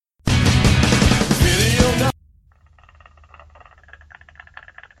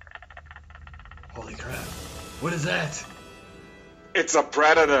What is that? It's a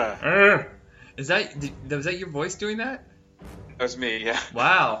predator. Was that your voice doing that? That was me, yeah.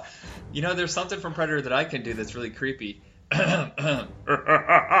 Wow. You know, there's something from Predator that I can do that's really creepy.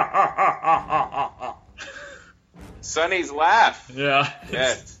 Sonny's laugh. Yeah.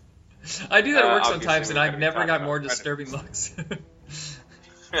 Yes. I do that at work Obviously, sometimes, and we're I've gonna be never talking got about more Predator. disturbing looks.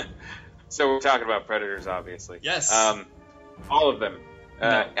 So we're talking about predators, obviously. Yes. All of them.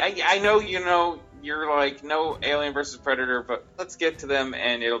 No. I know you're like, no Alien versus Predator, but let's get to them,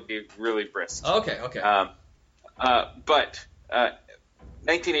 and it'll be really brisk. Okay. But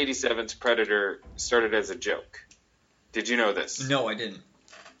 1987's Predator started as a joke. Did you know this? No, I didn't.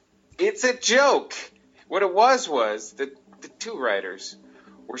 It's a joke. What it was that the two writers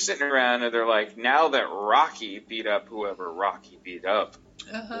were sitting around and they're like, now that Rocky beat up whoever Rocky beat up,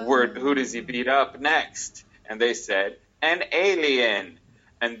 who does he beat up next? And they said, an alien.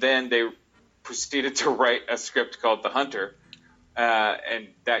 And then they proceeded to write a script called The Hunter, and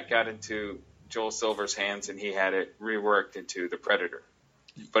that got into Joel Silver's hands, and he had it reworked into The Predator.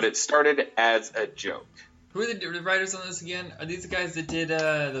 But it started as a joke. Who are the writers on this again? Are these the guys that did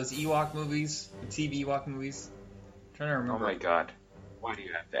those Ewok movies, TV Ewok movies? I'm trying to remember. Oh my God. Why do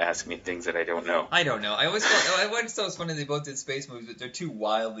you have to ask me things that I don't know? I don't know. I always thought it was funny they both did space movies, but they're two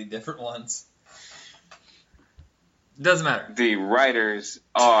wildly different ones. Doesn't matter. The writers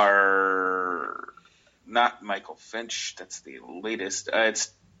are not Michael Finch. That's the latest.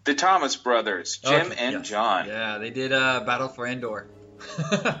 It's the Thomas brothers, Jim and John. Yeah, they did Battle for Endor.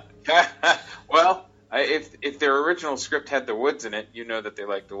 Well, if their original script had the woods in it, you know that they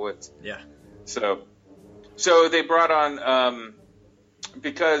like the woods. Yeah. So they brought on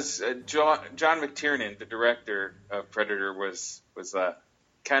because John McTiernan, the director of Predator, was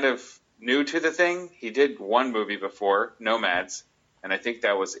kind of new to the thing. He did one movie before, Nomads, and I think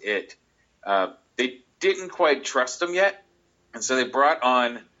that was it. They didn't quite trust him yet, and so they brought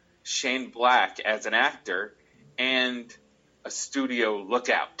on Shane Black as an actor and a studio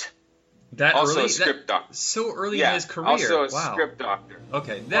lookout. That also early? A script doctor. So early in his career. Also a wow. script doctor.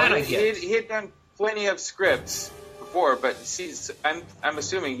 Okay, that I get. He had done plenty of scripts before, but see, I'm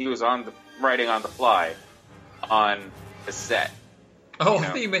assuming he was writing on the fly on the set. Oh, I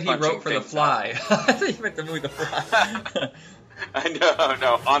thought you meant he wrote for The Fly. I thought you meant the movie The Fly.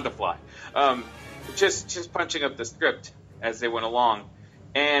 No, on the fly. Just punching up the script as they went along.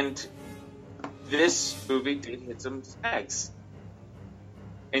 And this movie did hit some snags.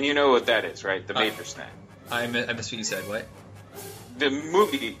 And you know what that is, right? The major snag. I missed what you said. What? The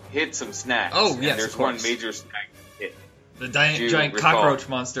movie hit some snags. Oh, yes, there's of course. one major snag hit. The giant cockroach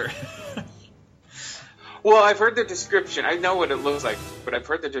monster. Well, I've heard the description. I know what it looks like, but I've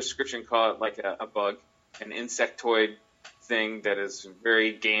heard the description call it like a bug, an insectoid thing that is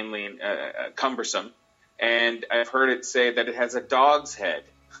very gamely and cumbersome. And I've heard it say that it has a dog's head.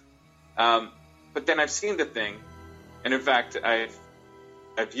 But then I've seen the thing, and in fact, I've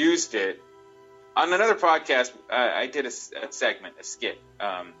used it on another podcast. I did a segment, a skit.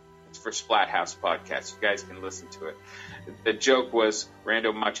 It's for Splathouse podcast. You guys can listen to it. The joke was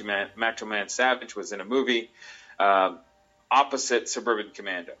Rando Macho Man Savage was in a movie opposite Suburban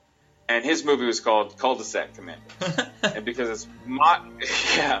Commando, and his movie was called Cul-de-sac Commando. And because it's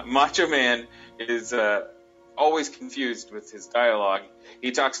Macho Man is always confused with his dialogue.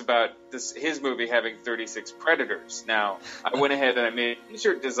 He talks about his movie having 36 predators. Now, I went ahead and I made a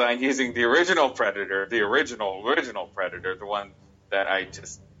t-shirt design using the original Predator, the original Predator, the one that I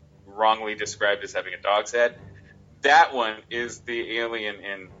just wrongly described as having a dog's head. That one is the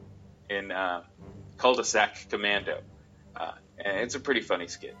alien in Cul-de-sac Commando. And it's a pretty funny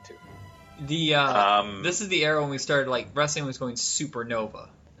skit, too. This is the era when we started, like, wrestling was going supernova.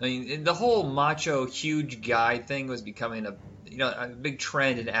 I mean, the whole macho, huge guy thing was becoming a big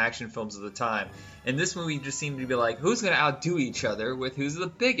trend in action films of the time. And this movie just seemed to be like, who's going to outdo each other with who's the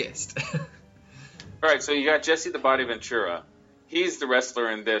biggest? All right, so you got Jesse the Body Ventura. He's the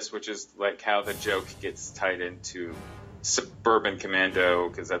wrestler in this, which is like how the joke gets tied into Suburban Commando,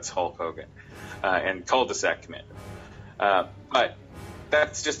 because that's Hulk Hogan, and Cul-de-sac Commando. But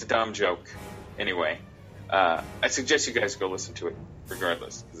that's just a dumb joke anyway. I suggest you guys go listen to it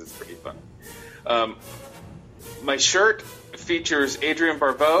regardless, because it's pretty fun. My shirt features Adrienne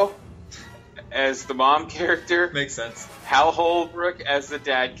Barbeau as the mom character. Makes sense. Hal Holbrook as the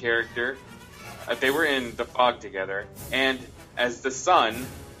dad character. They were in The Fog together. And as the son,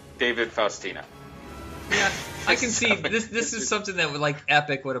 David Faustino. Yeah, I can see this is something that like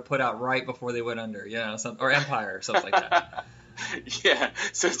Epic would have put out right before they went under, or Empire or something like that. Yeah,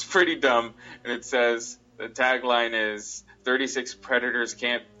 so it's pretty dumb, and it says the tagline is 36 predators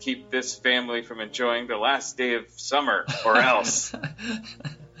can't keep this family from enjoying the last day of summer, or else.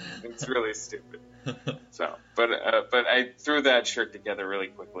 It's really stupid. So, but I threw that shirt together really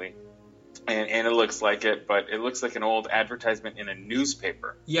quickly, and it looks like it, but it looks like an old advertisement in a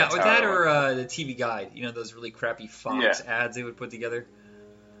newspaper. Yeah, or that, or the TV Guide. You know, those really crappy Fox ads they would put together.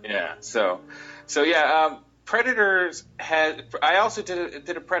 Yeah. So yeah. Predators had. I also did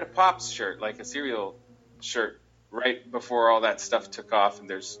a Predapops shirt, like a cereal shirt, right before all that stuff took off, and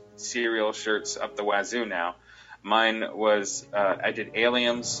there's cereal shirts up the wazoo now. Mine was I did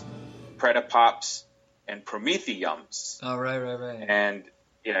Aliens, Predapops, and Prometheums. Oh, right. And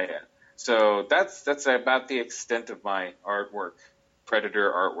yeah. So that's about the extent of my artwork,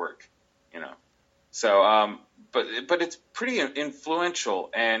 Predator artwork, you know. So but it's pretty influential,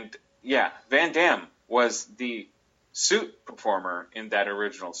 and yeah, Van Damme was the suit performer in that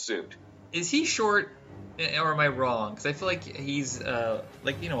original suit. Is he short, or am I wrong? Because I feel like he's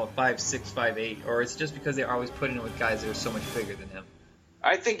like, you know, a 5'6", 5'8", or it's just because they're always putting him with guys that are so much bigger than him.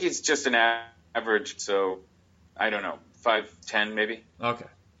 I think he's just an average, so I don't know, 5'10" maybe. Okay.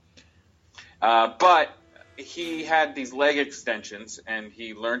 But he had these leg extensions, and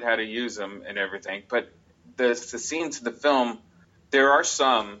he learned how to use them and everything. But the scenes in the film, there are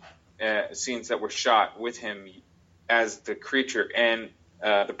some scenes that were shot with him as the creature, and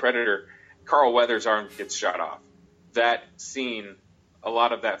the Predator. Carl Weathers' arm gets shot off. That scene, a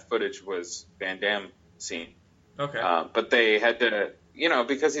lot of that footage was Van Damme scene. Okay. But they had to, you know,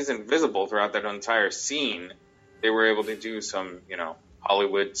 because he's invisible throughout that entire scene, they were able to do some, you know,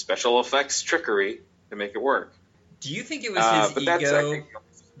 Hollywood special effects trickery to make it work. Do you think it was his ego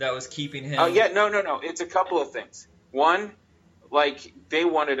that was keeping him? Oh, yeah, no. It's a couple of things. One, like, they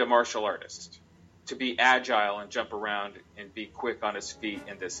wanted a martial artist to be agile and jump around and be quick on his feet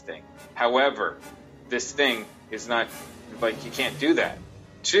in this thing. However, this thing is not, like, you can't do that.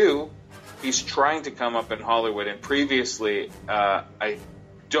 Two, he's trying to come up in Hollywood, and previously, I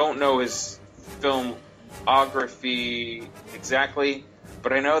don't know his filmography exactly,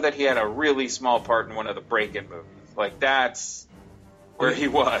 but I know that he had a really small part in one of the Break-In movies. Like, that's where he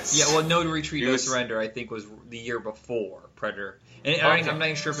was. Yeah, well, No Retreat, No Surrender, I think, was the year before Predator. And okay. I'm not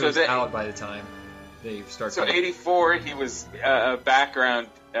even sure if it was out by the time they started. So, 84, he was a background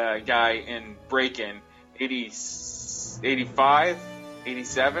guy in Break-In. 85,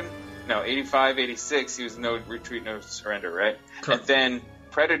 87? No, 85, 86, he was No Retreat, No Surrender, right? Correct. And then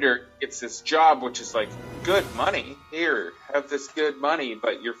Predator gets this job, which is like, good money. Here, have this good money,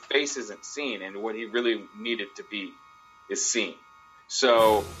 but your face isn't seen, and what he really needed to be is seen.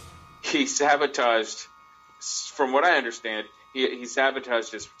 So he sabotaged, from what I understand, he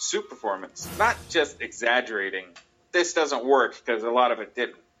sabotaged his suit performance. Not just exaggerating. This doesn't work, because a lot of it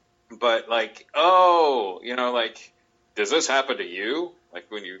didn't. But like, like, does this happen to you? Like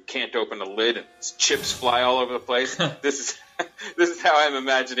when you can't open the lid and chips fly all over the place? This is how I'm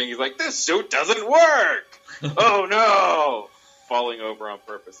imagining. He's like, this suit doesn't work! Oh no! Falling over on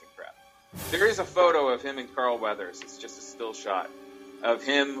purpose and crap. There is a photo of him and Carl Weathers. It's just a still shot of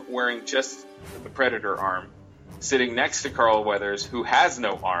him wearing just the Predator arm, sitting next to Carl Weathers, who has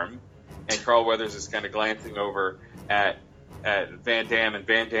no arm, and Carl Weathers is kind of glancing over at Van Damme, and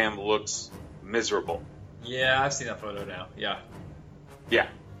Van Damme looks miserable. Yeah, I've seen that photo now. Yeah. Yeah,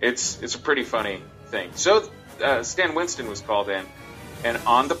 it's a pretty funny thing. So Stan Winston was called in, and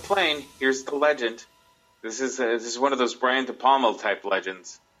on the plane, here's the legend. This is one of those Brian De Palma type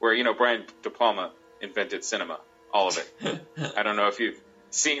legends, where Brian De Palma invented cinema, all of it. I don't know if you've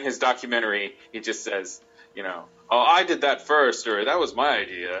seen his documentary. He just says, oh, I did that first, or that was my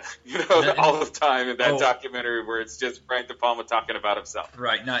idea, all the time in that documentary where it's just Brian De Palma talking about himself.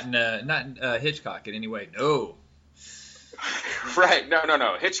 Right, not Hitchcock in any way. No. Right,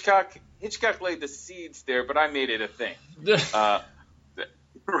 no. Hitchcock laid the seeds there, but I made it a thing.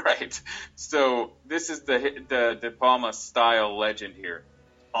 Right. So this is the De Palma style legend here.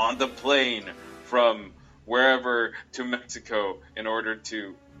 On the plane from wherever to Mexico in order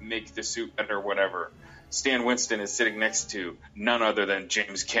to make the suit better, whatever, Stan Winston is sitting next to none other than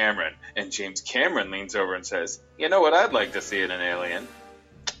James Cameron. And James Cameron leans over and says, you know what I'd like to see in an alien?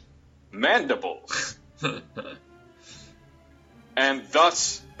 Mandibles. And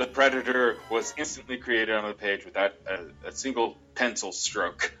thus, the Predator was instantly created on the page without a single pencil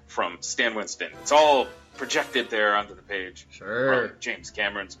stroke from Stan Winston. It's all projected there onto the page from James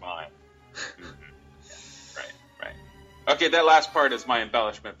Cameron's mind. Right. Okay, that last part is my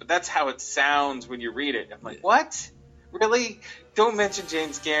embellishment, but that's how it sounds when you read it. I'm like, what? Really? Don't mention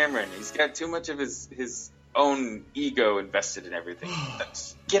James Cameron. He's got too much of his own ego invested in everything.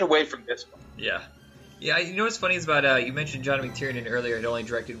 Get away from this one. Yeah. Yeah, you know what's funny is about you mentioned John McTiernan earlier had only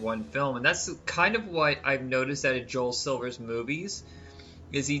directed one film, and that's kind of what I've noticed out of Joel Silver's movies.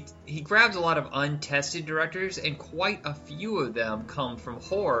 Is he grabs a lot of untested directors, and quite a few of them come from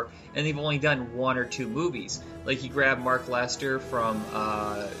horror, and they've only done one or two movies. Like he grabbed Mark Lester from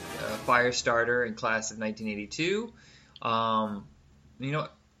Firestarter in Class of 1982. You know,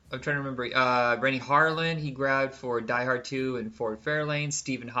 I'm trying to remember. Rennie Harlan he grabbed for Die Hard 2 and Ford Fairlane.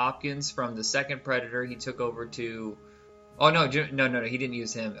 Stephen Hopkins from the second Predator he took over to. Oh no, he didn't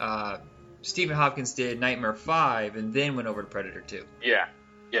use him. Stephen Hopkins did Nightmare 5 and then went over to Predator 2. Yeah.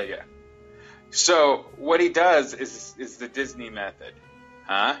 So what he does is the Disney method,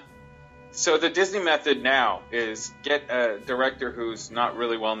 huh? So the Disney method now is get a director who's not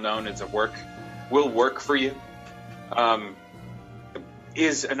really well known as will work for you.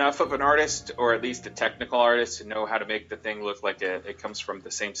 Is enough of an artist, or at least a technical artist, to know how to make the thing look like it comes from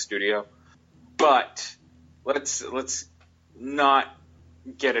the same studio. But let's not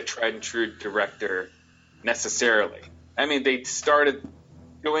get a tried and true director necessarily. I mean, they started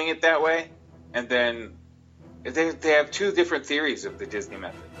doing it that way, and then they have two different theories of the Disney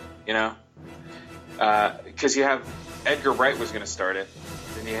method, you know? Because you have Edgar Wright was going to start it,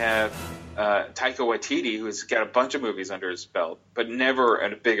 then you have Taika Waititi, who's got a bunch of movies under his belt, but never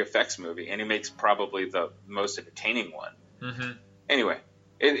a big effects movie, and he makes probably the most entertaining one. Mm-hmm. Anyway,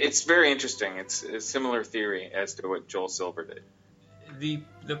 it's very interesting. It's a similar theory as to what Joel Silver did.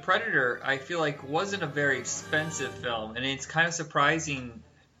 The Predator, I feel like, wasn't a very expensive film, and it's kind of surprising.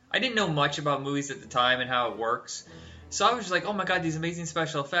 I didn't know much about movies at the time and how it works. So I was just like, oh my god, these amazing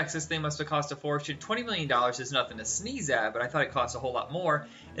special effects. This thing must have cost a fortune. $20 million is nothing to sneeze at, but I thought it cost a whole lot more.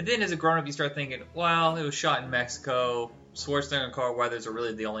 And then as a grown-up, you start thinking, well, it was shot in Mexico. Schwarzenegger and Carl Weathers are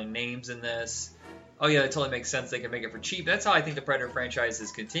really the only names in this. Oh yeah, that totally makes sense. They can make it for cheap. That's how I think the Predator franchise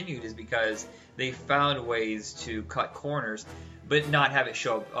has continued, is because they found ways to cut corners, but not have it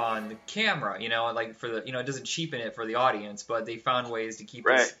show up on the camera, like for the, it doesn't cheapen it for the audience, but they found ways to keep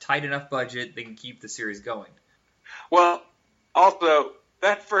this tight enough budget, they can keep the series going. Well, also,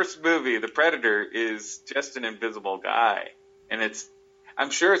 that first movie, The Predator, is just an invisible guy. And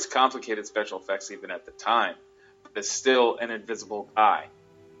I'm sure it's complicated special effects even at the time, but it's still an invisible guy.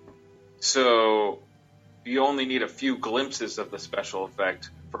 So you only need a few glimpses of the special effect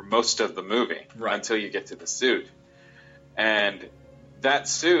for most of the movie until you get to the suit. And that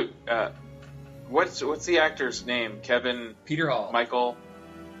suit, what's the actor's name? Kevin Peterhall.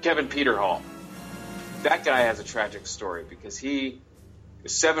 That guy has a tragic story because he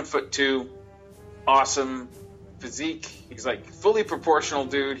is 7'2", awesome physique. He's like fully proportional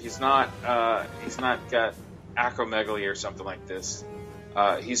dude. He's not got acromegaly or something like this.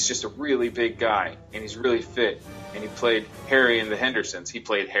 He's just a really big guy, and he's really fit. And he played Harry in The Hendersons. He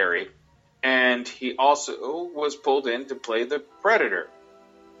played Harry, and he also was pulled in to play the Predator.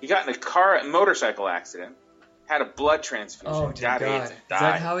 He got in a motorcycle accident, had a blood transfusion. Oh, dear God. Is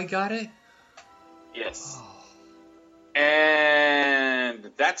that how he got it? Yes. Oh. And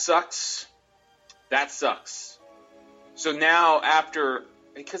that sucks. So now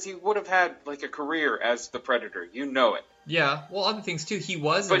because he would have had like a career as the Predator, it. Yeah, well, other things too. He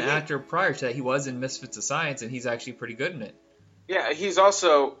was an actor prior to that. He was in Misfits of Science, and he's actually pretty good in it. Yeah, he's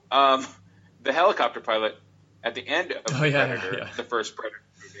also the helicopter pilot at the end of Predator, the first Predator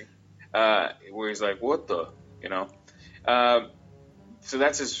movie, where he's like, what the, so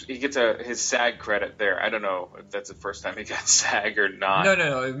that's he gets his SAG credit there. I don't know if that's the first time he got SAG or not.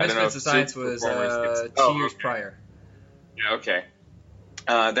 No. Misfits of Science was 2 years prior. Yeah, okay.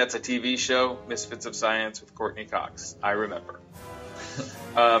 That's a TV show, Misfits of Science with Courtney Cox. I remember.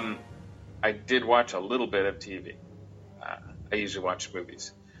 I did watch a little bit of TV. I usually watch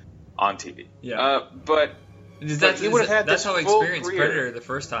movies on TV. Yeah. That's how I experienced Predator the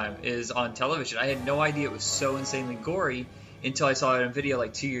first time, is on television. I had no idea it was so insanely gory until I saw it on video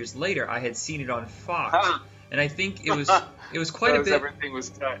like 2 years later. I had seen it on Fox, and I think it was quite a bit. Everything was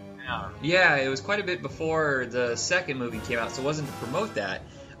cut down. Yeah, it was quite a bit before the second movie came out, so it wasn't to promote that.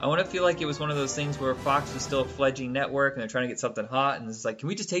 I want to feel like it was one of those things where Fox was still a fledgling network, and they're trying to get something hot, and it's like, can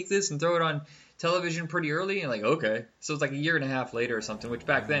we just take this and throw it on television pretty early? And like, okay. So it's like a year and a half later or something, which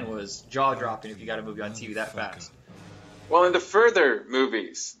back then was jaw-dropping if you got a movie on TV that fast. Well, in the further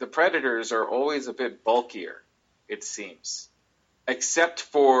movies, the Predators are always a bit bulkier, it seems. Except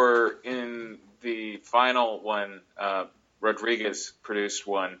for in the final one, Rodriguez produced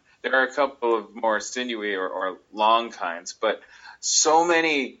one. There are a couple of more sinewy or long kinds, but so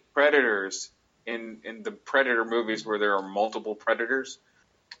many Predators in the Predator movies where there are multiple Predators,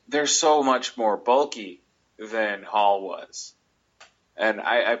 they're so much more bulky than Hall was. And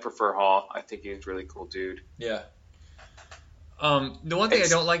I prefer Hall. I think he's a really cool dude. Yeah. The one thing I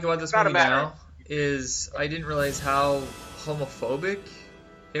don't like about this movie now is I didn't realize how homophobic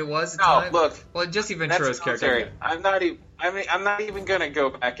it was at the time. Look. Well, Jesse Ventura's character. I'm not even gonna go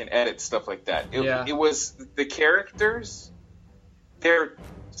back and edit stuff like that. It was the characters. They're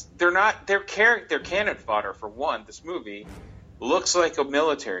cannon fodder for one. This movie looks like a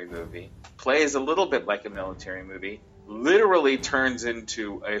military movie, plays a little bit like a military movie, literally turns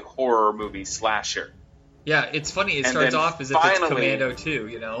into a horror movie slasher. Yeah, it's funny. It starts off as if it's Commando 2,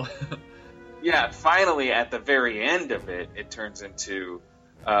 you know? Yeah, finally, at the very end of it, it turns into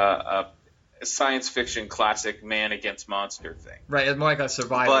a science fiction classic man against monster thing. Right, it's more like a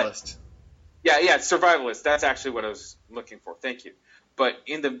survivalist. Yeah, survivalist. That's actually what I was looking for. Thank you. But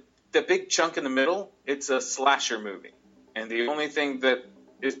in the big chunk in the middle, it's a slasher movie. And the only thing that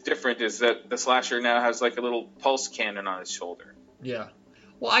is different is that the slasher now has like a little pulse cannon on his shoulder. Yeah.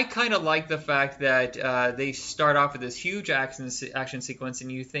 Well, I kind of like the fact that they start off with this huge action sequence,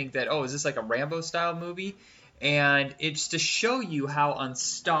 and you think that, oh, is this like a Rambo-style movie? And it's to show you how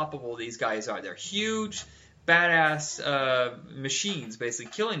unstoppable these guys are. They're huge, badass machines,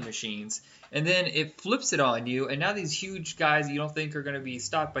 basically killing machines. And then it flips it on you, and now these huge guys you don't think are going to be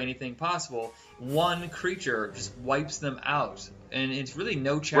stopped by anything possible, one creature just wipes them out. And it's really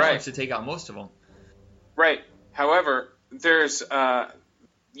no challenge to take out most of them. Right. However, there's...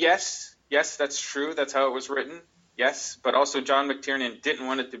 Yes, that's true. That's how it was written. Yes, but also John McTiernan didn't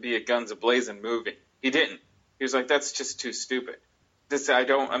want it to be a guns a-blazing movie. He didn't. He was like, that's just too stupid.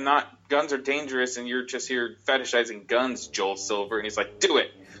 Guns are dangerous, and you're just here fetishizing guns, Joel Silver. And he's like, do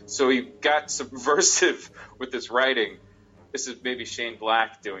it. So he got subversive with his writing. This is maybe Shane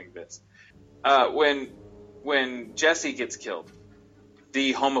Black doing this. When Jesse gets killed,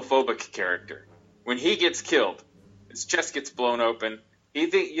 the homophobic character, when he gets killed, his chest gets blown open. You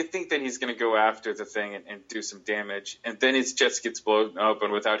think that he's going to go after the thing and do some damage, and then his chest gets blown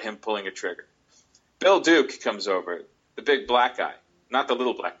open without him pulling a trigger. Bill Duke comes over, the big black guy. Not the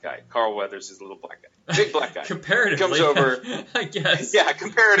little black guy. Carl Weathers is the little black guy. Big black guy. Comparatively. Comes over. I guess. Yeah,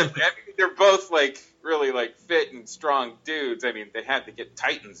 comparatively. I mean, they're both, really, fit and strong dudes. I mean, they had to get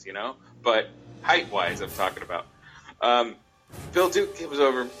titans, you know? But height-wise, I'm talking about. Bill Duke comes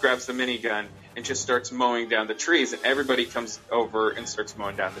over, grabs the minigun, and just starts mowing down the trees, and everybody comes over and starts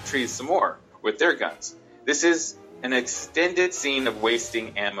mowing down the trees some more with their guns. This is an extended scene of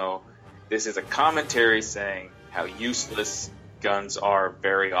wasting ammo. This is a commentary saying how useless guns are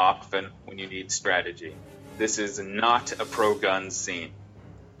very often when you need strategy. This is not a pro-gun scene.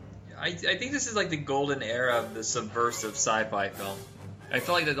 I think this is like the golden era of the subversive sci-fi film. I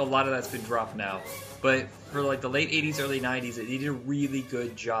feel like that a lot of that's been dropped now. But for like the late 80s, early 90s, it did a really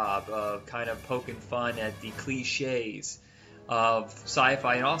good job of kind of poking fun at the cliches of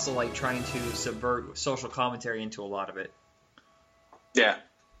sci-fi and also like trying to subvert social commentary into a lot of it. Yeah.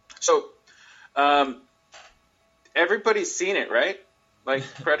 So, everybody's seen it, right? Like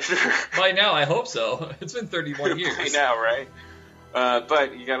Predator. By now, I hope so. It's been 31 years. By now, right?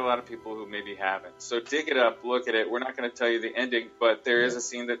 But you got a lot of people who maybe haven't. So dig it up, look at it. We're not going to tell you the ending, but there is a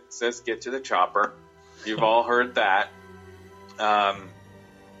scene that says "Get to the chopper." You've all heard that.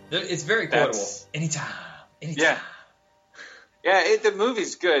 It's very quotable. Anytime. Yeah. Yeah, the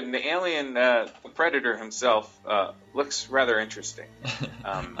movie's good, and the alien Predator himself looks rather interesting.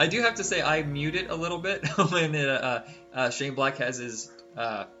 I do have to say I mute it a little bit when Shane Black has his,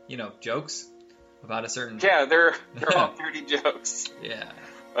 jokes about a certain... Yeah, they're all dirty jokes. Yeah.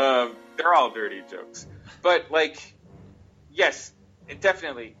 They're all dirty jokes. But, yes,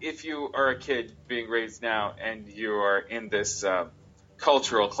 definitely, if you are a kid being raised now and you are in this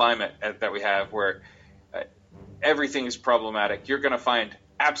cultural climate that we have where... everything is problematic, you're going to find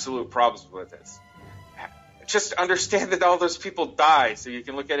absolute problems with this. Just understand that all those people die, so you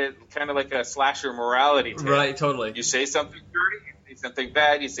can look at it kind of like a slasher morality tale. Right, totally. You say something dirty, you say something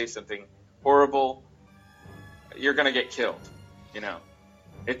bad, you say something horrible, you're going to get killed, you know.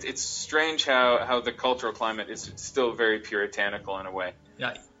 It's strange how the cultural climate is still very puritanical in a way.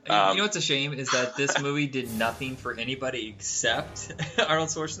 Yeah. You know what's a shame is that this movie did nothing for anybody except Arnold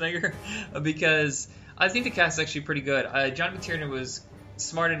Schwarzenegger, because... I think the cast is actually pretty good. John McTiernan was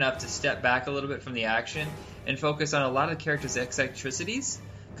smart enough to step back a little bit from the action and focus on a lot of the characters' eccentricities.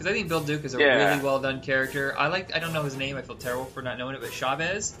 Because I think Bill Duke is a really well-done character. I don't know his name. I feel terrible for not knowing it, but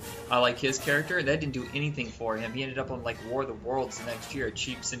Chavez. I like his character. That didn't do anything for him. He ended up on War of the Worlds the next year, a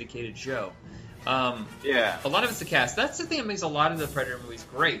cheap syndicated show. A lot of it's the cast. That's the thing that makes a lot of the Predator movies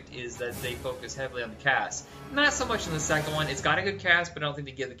great, is that they focus heavily on the cast. Not so much in the second one. It's got a good cast, but I don't think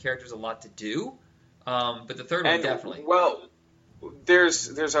they give the characters a lot to do. But the third one, definitely. Well, there's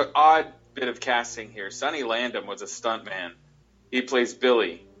an odd bit of casting here. Sonny Landham was a stuntman. He plays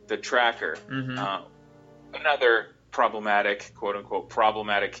Billy, the tracker. Another problematic, quote unquote,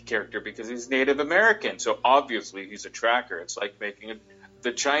 problematic character because he's Native American. So obviously he's a tracker. It's like making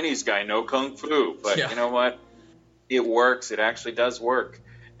the Chinese guy know kung fu. But you know what? It works. It actually does work.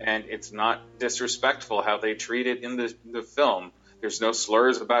 And it's not disrespectful how they treat it in the film. There's no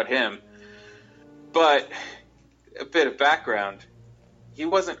slurs about him. But a bit of background. He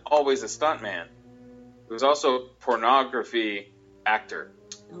wasn't always a stuntman. He was also a pornography actor.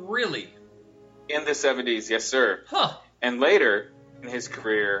 Really? In the 70s, yes, sir. Huh. And later in his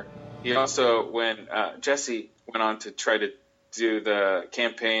career, he also, when Jesse went on to try to do the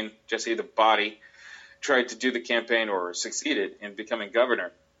campaign, Jesse the Body, tried to do the campaign or succeeded in becoming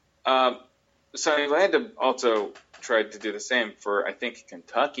governor. Sonny Landham also tried to do the same for, I think,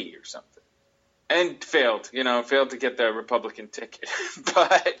 Kentucky or something. And failed to get the Republican ticket.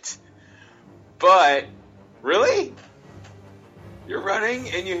 But, really? You're running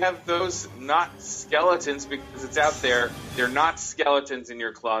and you have those not skeletons because it's out there. They're not skeletons in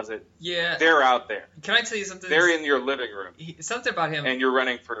your closet. Yeah. They're out there. Can I tell you something? They're in your living room. Something about him. And you're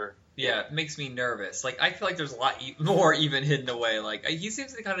running for... Yeah, it makes me nervous. Like, I feel like there's a lot more even hidden away. Like, he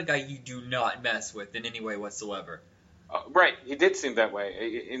seems the kind of guy you do not mess with in any way whatsoever. Right. He did seem that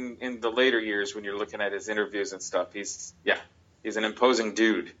way. In the later years when you're looking at his interviews and stuff, he's an imposing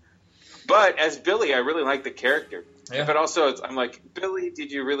dude. But as Billy, I really like the character. Yeah. But also, I'm like, Billy,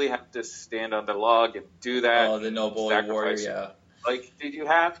 did you really have to stand on the log and do that? Oh, the noble warrior, yeah. Like, did you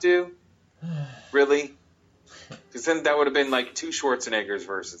have to? Really? Because then that would have been like 2 Schwarzeneggers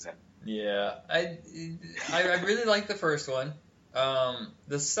versus him. Yeah. I really like the first one.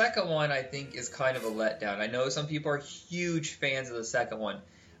 The second one, I think, is kind of a letdown. I know some people are huge fans of the second one,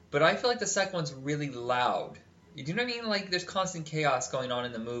 but I feel like the second one's really loud. You know what I mean? Like, there's constant chaos going on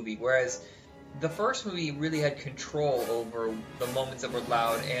in the movie, whereas the first movie really had control over the moments that were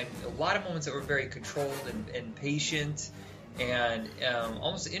loud and a lot of moments that were very controlled and patient and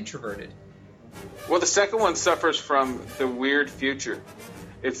almost introverted. Well, the second one suffers from the weird future.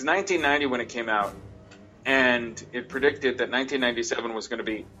 It's 1990 when it came out, and it predicted that 1997 was going to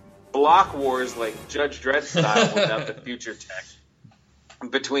be block wars like Judge Dredd style without the future tech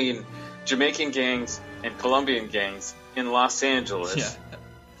between Jamaican gangs and Colombian gangs in Los Angeles. Yeah.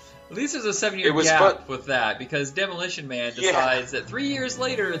 At least there's a 7-year gap with that, because Demolition Man decides that 3 years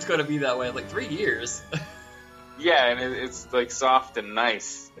later it's going to be that way. Like, 3 years. Yeah, and it's like soft and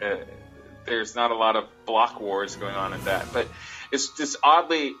nice. There's not a lot of block wars going on in that, but it's just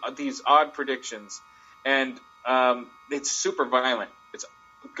these odd predictions, and it's super violent. It's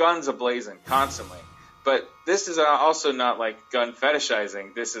guns a-blazing constantly. But this is also not like gun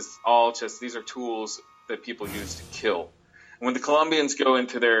fetishizing. This is all these are tools that people use to kill. And when the Colombians go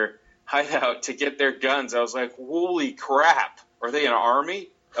into their hideout to get their guns, I was like, holy crap. Are they an army?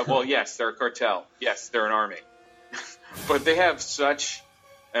 Well, yes, they're a cartel. Yes, they're an army. But they have such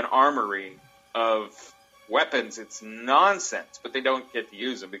an armory of weapons, it's nonsense. But they don't get to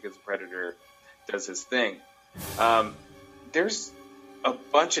use them because the Predator does his thing. There's a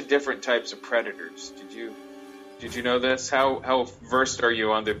bunch of different types of predators. Did you know this? How versed are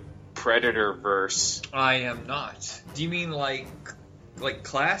you on the Predator verse? I am not. Do you mean like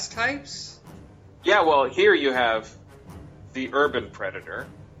class types? Yeah, well, here you have the urban predator,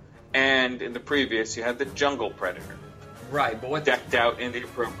 and in the previous you had the jungle predator. Right, but what decked out in the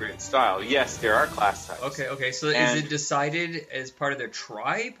appropriate style. Yes, there are class types. Okay. So is it decided as part of their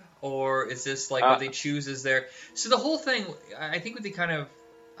tribe, or is this like what they choose as their? So the whole thing, I think, what they kind of,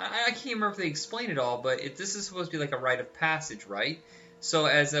 I can't remember if they explain it all, but this is supposed to be like a rite of passage, right? So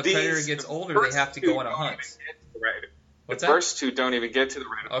as a predator gets older, they have to go on a hunt. The first two don't even get to the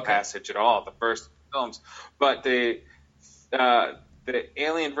rite of passage at all. The first films, but the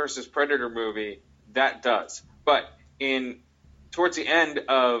Alien versus Predator movie that does. But towards the end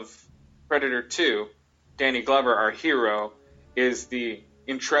of Predator 2, Danny Glover, our hero, is the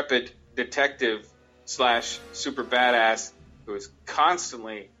intrepid detective / super badass who is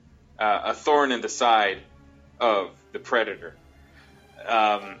constantly a thorn in the side of the Predator.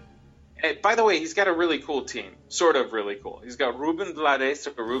 And by the way, he's got a really cool team, sort of really cool. He's got Ruben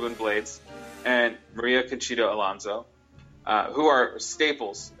Blades, and Maria Conchita Alonso, who are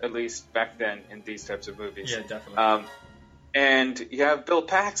staples, at least back then, in these types of movies. Yeah, definitely. And you have Bill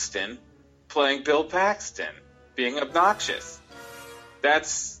Paxton playing Bill Paxton, being obnoxious.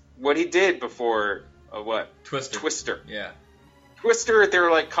 That's what he did before, Twister. Yeah. Twister, they were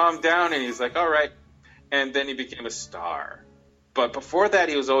like, calm down, and he's like, all right. And then he became a star. But before that,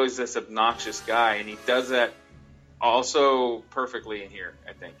 he was always this obnoxious guy, and he does that also perfectly in here.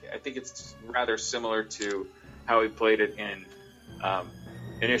 I think it's rather similar to how he played it in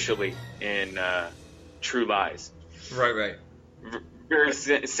initially in True Lies. Right. Very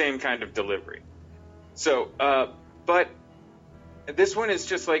same kind of delivery. So, but this one is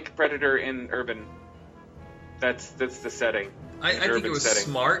just like Predator in urban. That's the setting. I think it was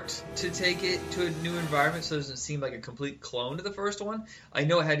smart to take it to a new environment so it doesn't seem like a complete clone to the first one. I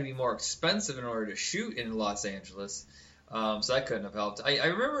know it had to be more expensive in order to shoot in Los Angeles, so that couldn't have helped. I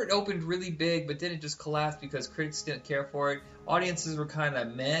remember it opened really big, but then it just collapsed because critics didn't care for it. Audiences were kind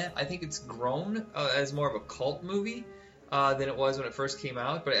of meh. I think it's grown as more of a cult movie than it was when it first came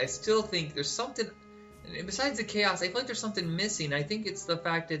out, but I still think there's something... Besides the chaos, I feel like there's something missing. I think it's the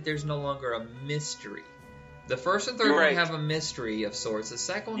fact that there's no longer a mystery. The first and third one have a mystery of sorts. The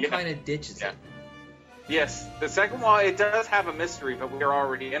second one kind of ditches it. Yes, the second one, it does have a mystery, but we're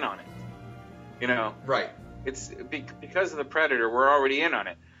already in on it. You know? Right. It's because of the Predator, we're already in on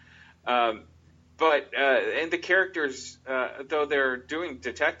it. And the characters, though they're doing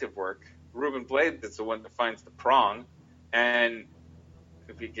detective work, Ruben Blades is the one that finds the prong, and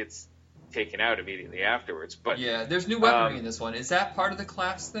if he gets taken out immediately afterwards. But yeah, there's new weaponry in this one. Is that part of the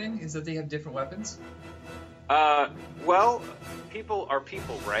class thing? Is that they have different weapons? Well, people are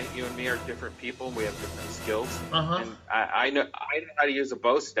people, right? You and me are different people. We have different skills. And I know how to use a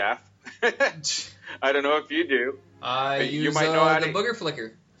bow staff. I don't know if you do. You might know how the booger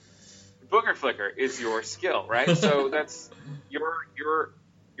flicker. Booger flicker is your skill, right? So that's your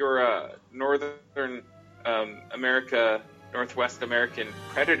northern America, Northwest American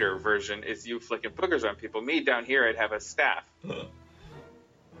Predator version is you flicking boogers on people. Me down here, I'd have a staff,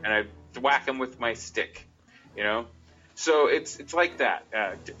 and I'd whack them with my stick. You know, so it's like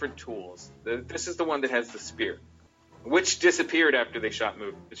that. Different tools. This is the one that has the spear, which disappeared after they shot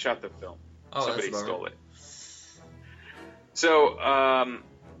the film. Somebody stole it. So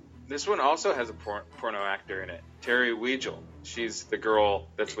this one also has a porno actor in it, Terry Weigel. She's the girl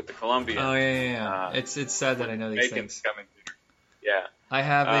that's with the Colombian. Oh yeah. It's sad that I know these things. Coming. Yeah. I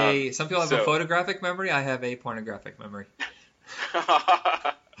have some people have a photographic memory. I have a pornographic memory.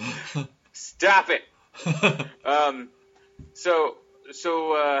 Stop it. So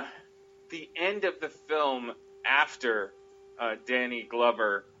the end of the film after Danny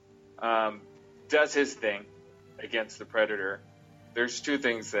Glover does his thing against the Predator, there's two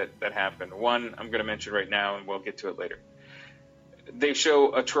things that happen. One, I'm going to mention right now, and we'll get to it later. They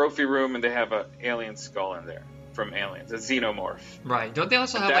show a trophy room, and they have an alien skull in there from Aliens, a xenomorph. Right. Don't they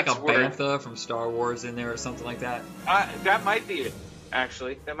also have like a bantha from Star Wars in there or something like that? That might be it.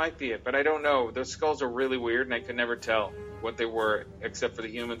 Actually, that might be it, but I don't know. Those skulls are really weird, and I could never tell what they were, except for the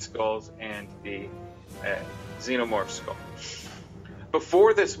human skulls and the xenomorph skull.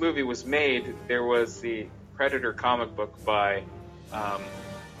 Before this movie was made, there was the Predator comic book by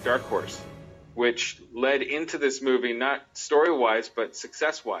Dark Horse, which led into this movie, not story-wise, but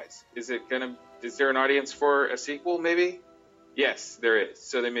success-wise. Is there an audience for a sequel, maybe? Yes, there is.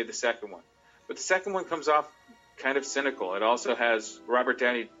 So they made the second one. But the second one comes off kind of cynical. It also has Morton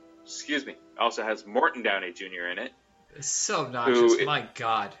Downey Jr. in it. It's so obnoxious. My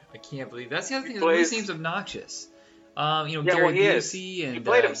God, I can't believe that's the other thing. It seems obnoxious. Gary Busey and he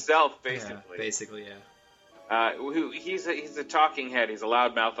played himself basically. Yeah, basically, yeah. He's a talking head. He's a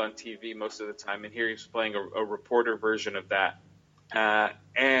loudmouth on TV most of the time, and here he's playing a reporter version of that.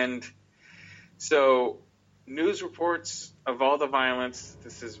 And so, news reports of all the violence.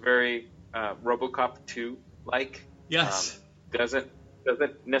 This is very RoboCop 2 like. Yes. Doesn't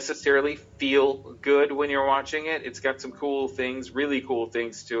necessarily feel good when you're watching it. It's got some cool things, really cool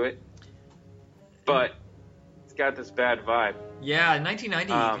things to it, but it's got this bad vibe. Yeah,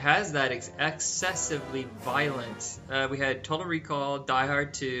 1990 has that excessively violent. We had Total Recall, Die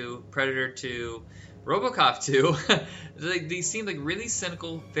Hard 2, Predator 2, RoboCop 2. These seem like really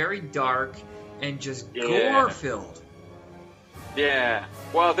cynical, very dark, and just gore-filled. Yeah.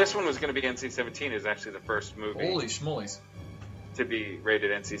 Well, this one was going to be NC-17. Is actually the first movie. Holy schmolies. To be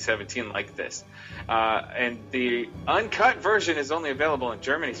rated NC-17 like this. And the uncut version is only available in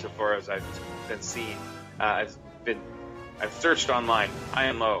Germany so far as I've been seeing. I've searched online high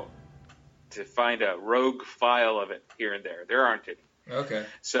and low to find a rogue file of it here and there. There aren't any. Okay.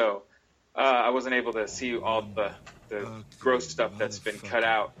 So I wasn't able to see all the gross stuff that's been cut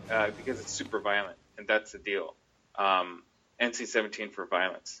out because it's super violent, and that's the deal. NC-17 for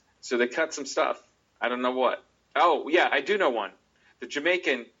violence. So they cut some stuff. I don't know what. Oh, yeah, I do know one. The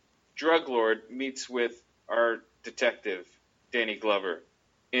Jamaican drug lord meets with our detective, Danny Glover,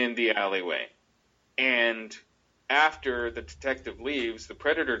 in the alleyway. And after the detective leaves, the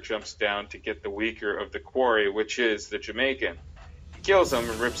Predator jumps down to get the weaker of the quarry, which is the Jamaican. He kills him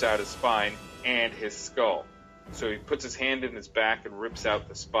and rips out his spine and his skull. So he puts his hand in his back and rips out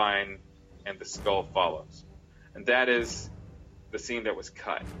the spine, and the skull follows. And that is the scene that was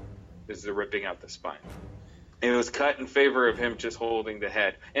cut, is the ripping out the spine. It was cut in favor of him just holding the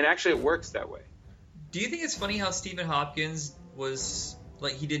head. And actually it works that way. Do you think it's funny how Stephen Hopkins was,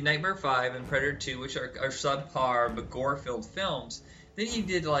 like, he did Nightmare 5 and Predator 2, which are subpar but gore-filled films. Then he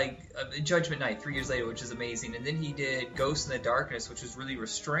did, like, Judgment Night 3 years later, which is amazing. And then he did Ghost in the Darkness, which was really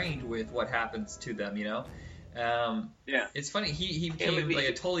restrained with what happens to them, you know? Yeah. It's funny. He became, like,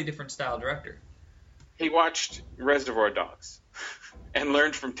 a totally different style director. He watched Reservoir Dogs and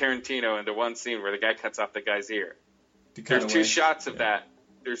learned from Tarantino in the one scene where the guy cuts off the guy's ear. There's two shots of that.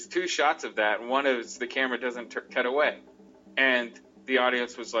 There's two shots of that, and one is the camera doesn't cut away. And the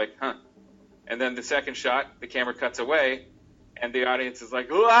audience was like, huh. And then the second shot, the camera cuts away, and the audience is like,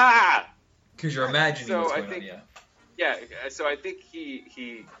 ah! Because you're imagining what's going on, yeah. So I think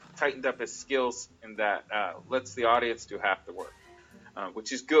he tightened up his skills in that, lets the audience do half the work,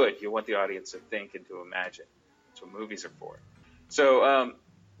 which is good. You want the audience to think and to imagine. That's what movies are for. So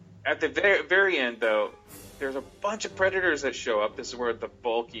at the very end, though, there's a bunch of predators that show up. This is where the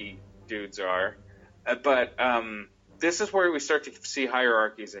bulky dudes are. But this is where we start to see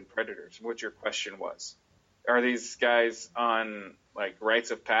hierarchies in predators, what your question was. Are these guys on, like, rites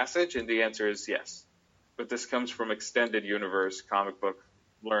of passage? And the answer is yes. But this comes from extended universe, comic book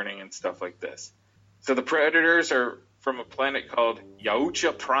learning, and stuff like this. So the predators are from a planet called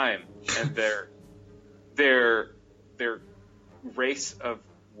Yautja Prime, and their race of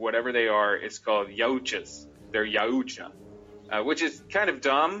whatever they are is called Yautjas. They're Yautja, which is kind of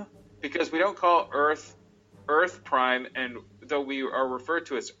dumb because we don't call Earth Prime, and though we are referred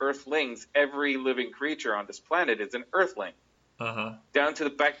to as Earthlings, every living creature on this planet is an Earthling, down to the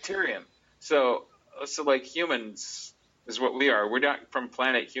bacterium. So like humans is what we are. We're not from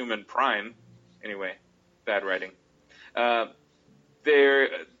planet Human Prime, anyway. Bad writing.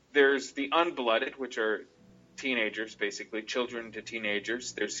 There's the unblooded, which are teenagers, basically, children to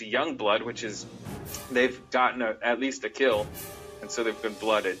teenagers. There's the young blood, which is they've gotten at least a kill, and so they've been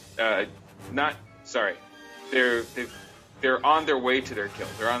blooded. They're on their way to their kill.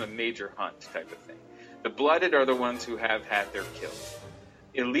 They're on a major hunt type of thing. The blooded are the ones who have had their kills.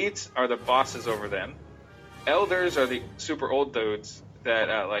 Elites are the bosses over them. Elders are the super old dudes that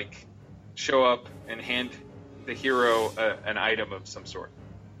show up and hand the hero an item of some sort.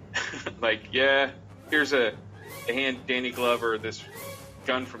 Like, yeah, here's a hand Danny Glover this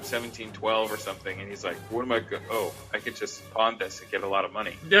gun from 1712 or something, and he's like, what am I I could just pawn this and get a lot of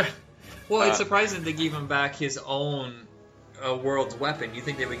money. Yeah. Well, it's surprising they gave him back his own world's weapon. You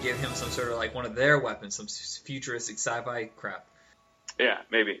think they would give him some sort of, like, one of their weapons, some futuristic sci-fi crap. Yeah,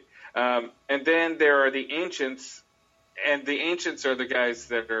 maybe. And then there are the ancients, and the ancients are the guys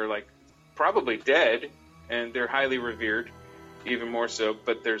that are, like, probably dead, and they're highly revered, even more so.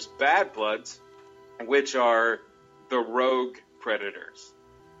 But there's bad bloods, which are the rogue predators,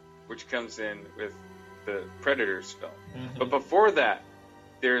 which comes in with the Predators film. Mm-hmm. But before that,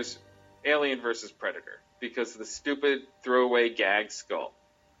 there's Alien versus Predator, because of the stupid throwaway gag skull.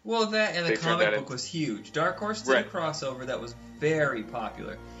 Well, that and the comic book was huge. Dark Horse did a crossover that was very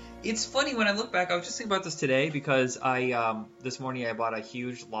popular. It's funny when I look back. I was just thinking about this today because this morning I bought a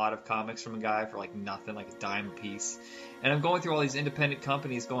huge lot of comics from a guy for like nothing, like a dime a piece. And I'm going through all these independent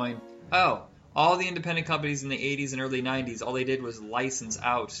companies going, oh, all the independent companies in the 80s and early 90s, all they did was license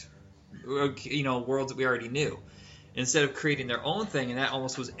out, worlds that we already knew, instead of creating their own thing. And that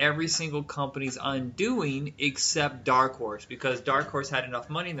almost was every single company's undoing except Dark Horse, because Dark Horse had enough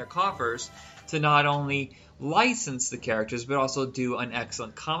money in their coffers to not only license the characters but also do an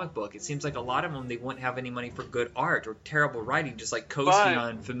excellent comic book. It seems like a lot of them, they wouldn't have any money for good art or terrible writing, just like coasting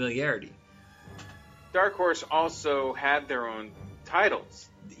on familiarity. Dark Horse also had their own titles.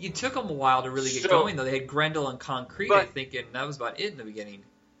 It took them a while to really get going, though. They had Grendel and Concrete, I think, and that was about it in the beginning.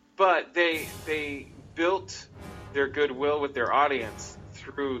 But they built their goodwill with their audience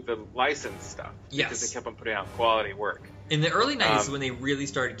through the license stuff. Yes. Because they kept on putting out quality work. In the early 90s when they really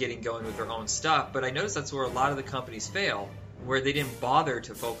started getting going with their own stuff, but I noticed that's where a lot of the companies fail, where they didn't bother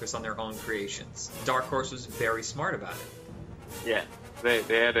to focus on their own creations. Dark Horse was very smart about it. Yeah, they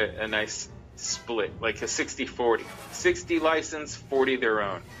had a nice split, like a 60-40. 60 license, 40 their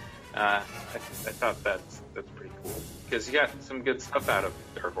own. I thought that's pretty cool, because you got some good stuff out of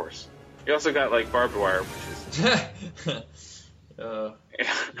Dark Horse. You also got, like, Barbed Wire, which is...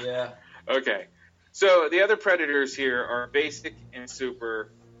 yeah. Okay. So the other predators here are basic and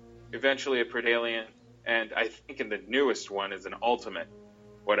super, eventually a Predalien, and I think in the newest one is an ultimate,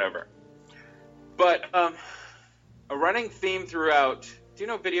 whatever. But a running theme throughout. Do you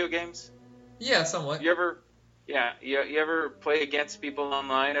know video games? Yeah, somewhat. You ever play against people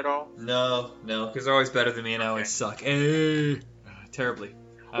online at all? No, because they're always better than me, and I always suck. Terribly.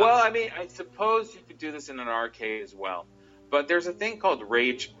 Well, I mean, I suppose you could do this in an arcade as well. But there's a thing called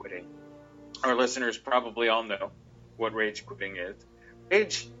rage quitting. Our listeners probably all know what rage quitting is.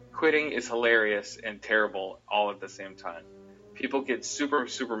 Rage quitting is hilarious and terrible all at the same time. People get super,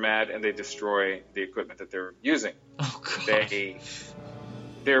 super mad and they destroy the equipment that they're using. Oh, God.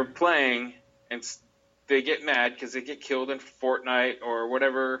 They're playing and they get mad because they get killed in Fortnite or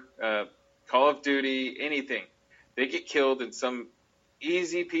whatever, Call of Duty, anything. They get killed in some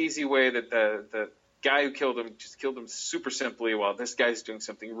easy peasy way that the guy who killed him just killed him super simply while this guy's doing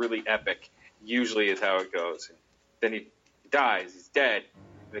something really epic. Usually is how it goes. Then he dies. He's dead.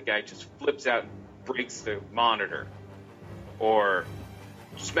 The guy just flips out and breaks the monitor. Or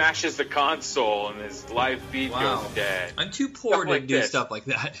smashes the console and his live feed goes dead. I'm too poor to do stuff like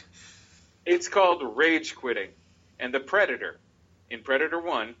that. It's called rage quitting. And the Predator in Predator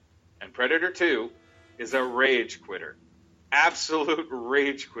 1 and Predator 2 is a rage quitter. Absolute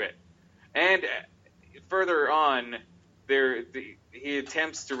rage quit. And further on, he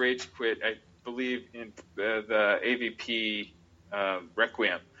attempts to rage quit, I believe, in the AVP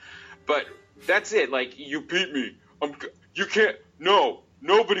Requiem. But that's it. Like, you beat me. You can't. No.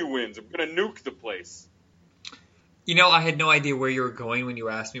 Nobody wins. I'm going to nuke the place. You know, I had no idea where you were going when you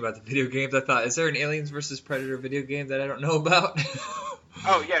asked me about the video games. I thought, is there an Aliens vs. Predator video game that I don't know about?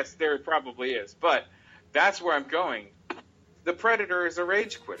 Oh, yes, there probably is. But that's where I'm going. The Predator is a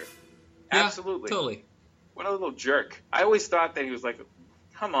rage quitter. Yeah, absolutely. Totally. What a little jerk. I always thought that he was like,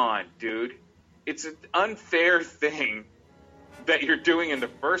 come on, dude. It's an unfair thing that you're doing in the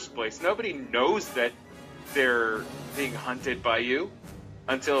first place. Nobody knows that they're being hunted by you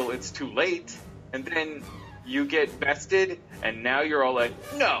until it's too late. And then you get bested, and now you're all like,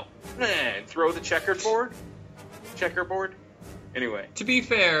 no, and throw the checkerboard. Anyway. To be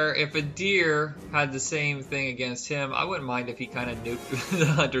fair, if a deer had the same thing against him, I wouldn't mind if he kind of nuked the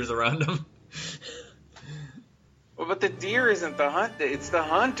hunters around him. Well, but the deer isn't the hunter. It's the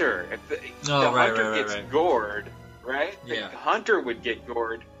hunter. If the hunter gets gored, right? Yeah. The hunter would get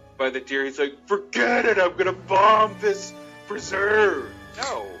gored by the deer. He's like, forget it. I'm going to bomb this preserve.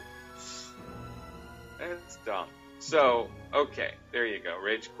 No. That's dumb. So, okay. There you go.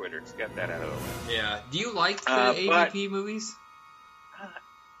 Rage quitters. Got that out of the way. Yeah. Do you like the AVP movies?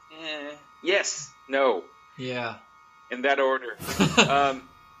 Yes. No. Yeah. In that order.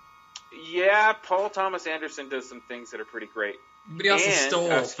 Yeah, Paul Thomas Anderson does some things that are pretty great. But he also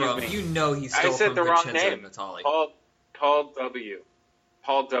stole from... You know he stole from Vincenzo Natali.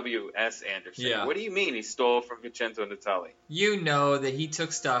 Paul W.S. Anderson. Yeah. What do you mean he stole from Vincenzo Natali? You know that he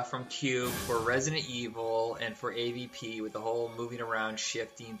took stuff from Cube for Resident Evil and for AVP with the whole moving around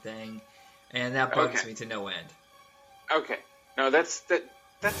shifting thing. And that bugs me to no end. Okay. No, that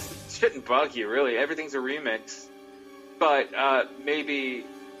shouldn't bug you, really. Everything's a remix. But maybe...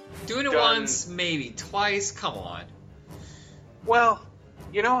 Doing it once, maybe twice, come on. Well,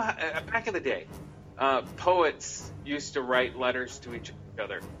 you know, back in the day, poets used to write letters to each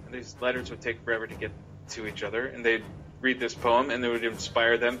other. And these letters would take forever to get to each other. And they'd read this poem, and it would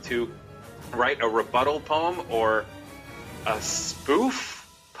inspire them to write a rebuttal poem or a spoof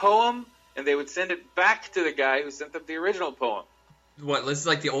poem. And they would send it back to the guy who sent them the original poem. What, this is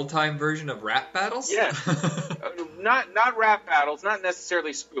like the old-time version of rap battles? Yeah. Not rap battles, not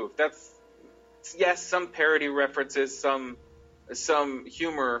necessarily spoof. That's, yes, some parody references, some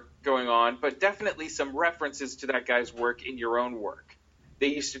humor going on, but definitely some references to that guy's work in your own work. They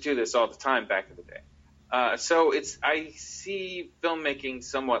used to do this all the time back in the day. So I see filmmaking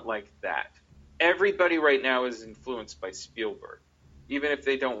somewhat like that. Everybody right now is influenced by Spielberg, even if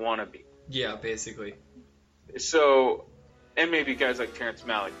they don't want to be. Yeah, basically. So... And maybe guys like Terrence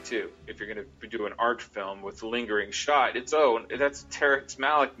Malick, too. If you're going to do an art film with lingering shot, that's a Terrence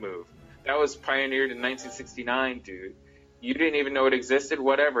Malick move. That was pioneered in 1969, dude. You didn't even know it existed?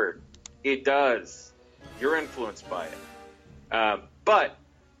 Whatever. It does. You're influenced by it. But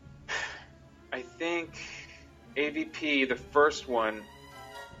I think AVP, the first one,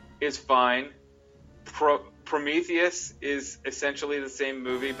 is fine. Prometheus is essentially the same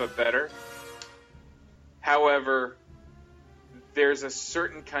movie, but better. However... there's a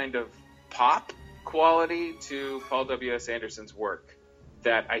certain kind of pop quality to Paul W.S. Anderson's work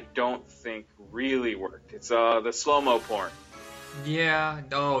that I don't think really worked. It's the slow-mo porn. Yeah.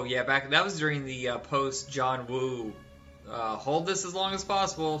 Oh, yeah. That was during the post-John Woo. Hold this as long as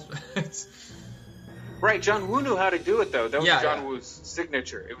possible. Right, John Woo knew how to do it though. That was John yeah. Woo's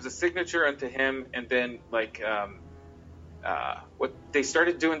signature. It was a signature unto him, and then like what they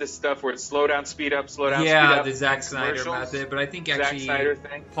started doing this stuff where it's slow down, speed up, slow down, speed up. The Zack Snyder method. But I think actually Zack Snyder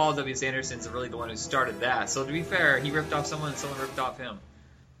thing. Paul W. Anderson's really the one who started that. So to be fair, he ripped off someone and someone ripped off him.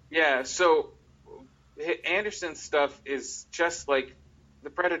 Yeah, so Anderson's stuff is just like the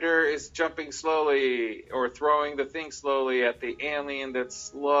Predator is jumping slowly or throwing the thing slowly at the alien that's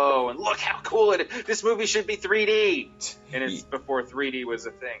slow. And look how cool it is. This movie should be 3D. And it's before 3D was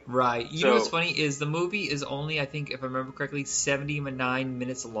a thing. Right. You know what's funny is the movie is only, I think, if I remember correctly, 79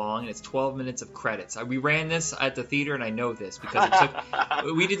 minutes long, and it's 12 minutes of credits. We ran this at the theater, and I know this because it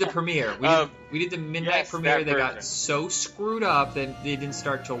took. We did the premiere. We did the midnight premiere. They got so screwed up that they didn't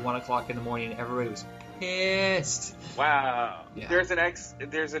start till 1 o'clock in the morning, and everybody was pissed. Wow. Yeah. There's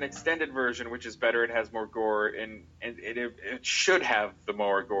an extended version which is better. It has more gore, and it should have the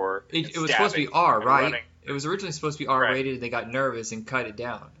more gore. It was supposed to be R, right? Running. It was originally supposed to be R-rated, and they got nervous and cut it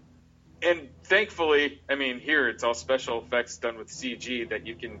down. And thankfully, I mean, here it's all special effects done with CG that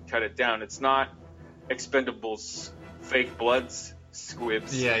you can cut it down. It's not Expendables fake bloods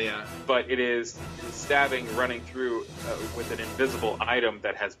squibs. Yeah. But it is stabbing running through with an invisible item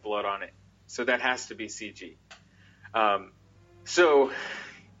that has blood on it. So that has to be CG. So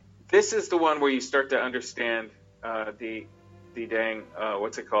this is the one where you start to understand the dang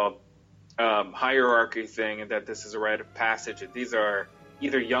what's it called hierarchy thing, and that this is a rite of passage. And these are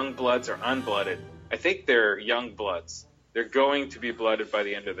either young bloods or unblooded. I think they're young bloods. They're going to be blooded by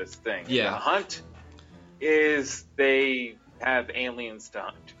the end of this thing. Yeah. The hunt is they have aliens to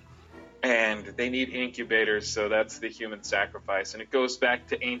hunt. And they need incubators, so that's the human sacrifice. And it goes back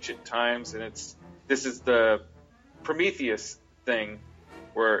to ancient times, and this is the Prometheus thing,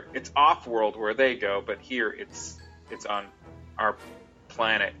 where it's off-world where they go, but here it's on our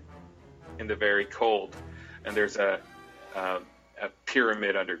planet in the very cold, and there's a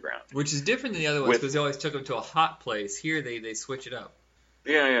pyramid underground. Which is different than the other ones because they always took them to a hot place. Here they switch it up.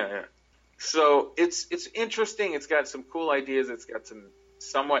 Yeah. So it's interesting. It's got some cool ideas. It's got some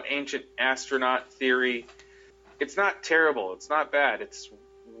somewhat ancient astronaut theory. It's not terrible. It's not bad. It's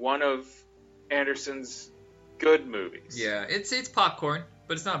one of Anderson's good movies. Yeah, it's popcorn,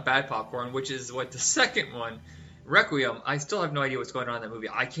 but it's not bad popcorn, which is what the second one, Requiem, I still have no idea what's going on in that movie.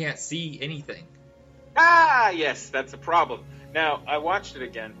 I can't see anything. Ah, yes, that's a problem. Now, I watched it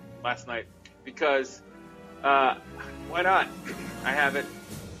again last night because why not? I have it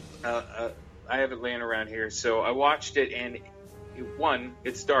laying around here. So I watched it, and one,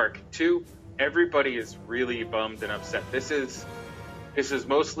 it's dark. Two, everybody is really bummed and upset. This is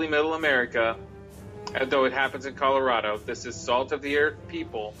mostly Middle America, though it happens in Colorado. This is salt of the earth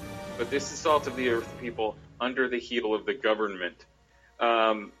people, but this is salt of the earth people under the heel of the government.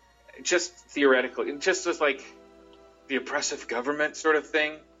 Just theoretically, just as like the oppressive government sort of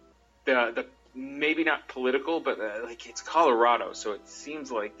thing. The maybe not political, but like it's Colorado, so it seems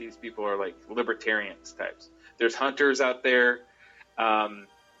like these people are like libertarians types. There's hunters out there.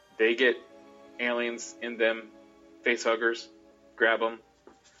 They get aliens in them, face huggers, grab them.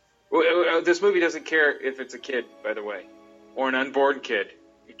 This movie doesn't care if it's a kid, by the way, or an unborn kid.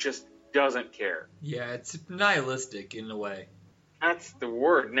 It just doesn't care. Yeah, it's nihilistic in a way. That's the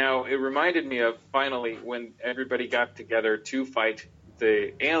word. Now, it reminded me of, finally, when everybody got together to fight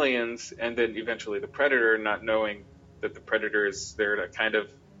the aliens and then eventually the Predator, not knowing that the Predator is there to kind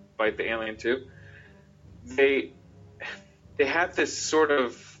of fight the alien too. They have this sort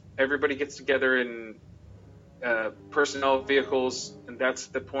of, everybody gets together in personnel vehicles, and that's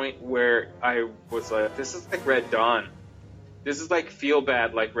the point where I was like, this is like Red Dawn. This is like feel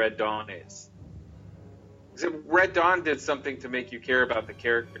bad like Red Dawn is. Red Dawn did something to make you care about the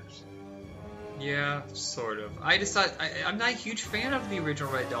characters. Yeah, sort of. I just thought, I'm not a huge fan of the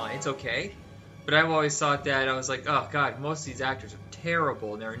original Red Dawn. It's okay. But I've always thought that, I was like, oh god, most of these actors are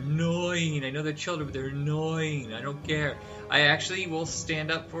terrible, and they're annoying. I know they're children, but they're annoying. I don't care. I actually will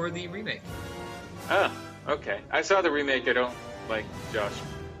stand up for the remake. Oh, okay. I saw the remake. I don't like Josh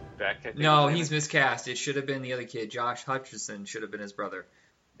Beck. I think no, he's miscast. It should have been the other kid. Josh Hutcherson should have been his brother.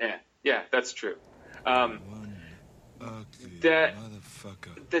 Yeah, that's true. The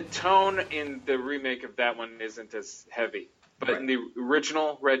tone in the remake of that one isn't as heavy, but right. In the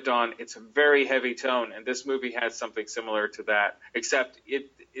original Red Dawn, it's a very heavy tone, and this movie has something similar to that, except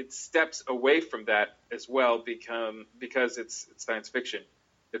it steps away from that as well because it's science fiction.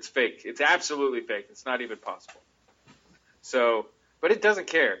 It's fake. It's absolutely fake. It's not even possible. So, but it doesn't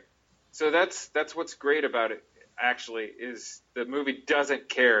care. So that's what's great about it. actually, is the movie doesn't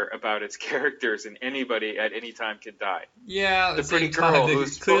care about its characters, and anybody at any time can die. Yeah, the pretty girl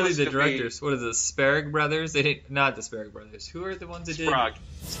who's clearly the directors. What is it, Sprague Brothers? They did not the Sprague Brothers. Who are the ones that Sprague.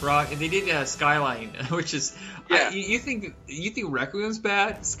 did Sprague? They did Skyline, which is you think Requiem's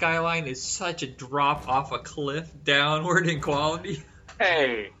bad? Skyline is such a drop off a cliff downward in quality.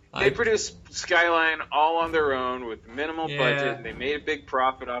 Hey. They produced Skyline all on their own with minimal budget, and they made a big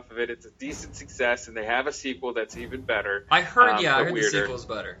profit off of it. It's a decent success, and they have a sequel that's even better. I heard the sequel's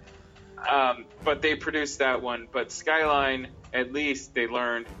better. But they produced that one. But Skyline, at least they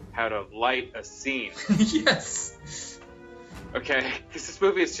learned how to light a scene. Yes. Okay, because this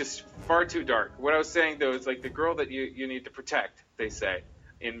movie is just far too dark. What I was saying, though, is like the girl that you need to protect, they say,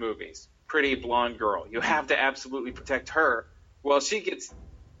 in movies. Pretty blonde girl. You have to absolutely protect her. Well, she gets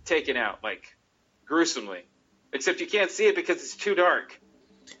taken out, like, gruesomely. Except you can't see it because it's too dark.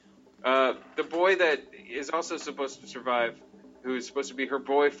 The boy that is also supposed to survive, who is supposed to be her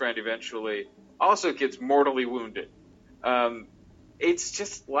boyfriend eventually, also gets mortally wounded. It's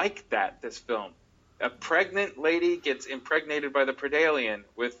just like that, this film. A pregnant lady gets impregnated by the Predalien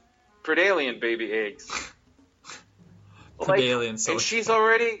with Predalien baby eggs. Predalien, and she's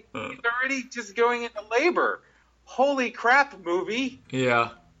already just going into labor. Holy crap, movie! Yeah.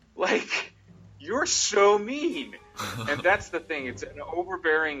 Like, you're so mean. And that's the thing. It's an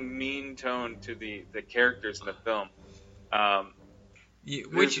overbearing, mean tone to the characters in the film.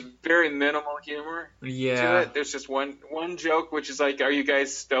 Which very minimal humor to it. There's just one joke, which is like, are you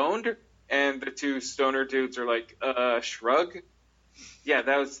guys stoned? And the two stoner dudes are like, shrug? Yeah,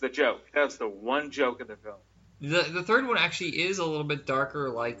 that was the joke. That was the one joke in the film. The third one actually is a little bit darker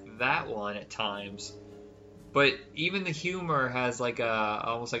like that one at times. But even the humor has like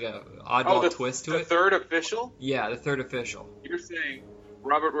almost like a oddball twist to it. The Third Official? Yeah, The Third Official. You're saying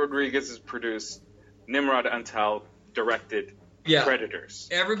Robert Rodriguez has produced, Nimrod Antal directed Predators.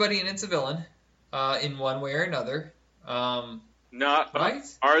 Everybody in it's a villain, in one way or another. Not right?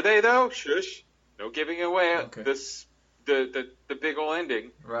 Are they though? Shush! No giving away the big ol'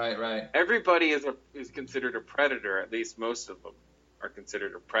 ending. Right. Everybody is considered a predator. At least most of them are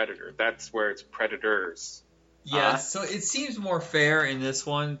considered a predator. That's where it's predators. Yeah, so it seems more fair in this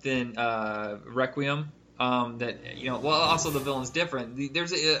one than Requiem. Also the villain's different.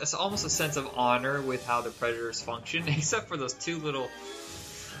 There's almost a sense of honor with how the Predators function, except for those two little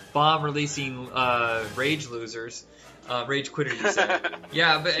bomb-releasing rage losers. Rage quitters, you said.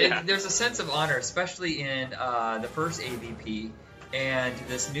 There's a sense of honor, especially in the first AVP and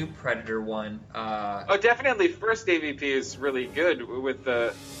this new Predator one. Definitely. First AVP is really good with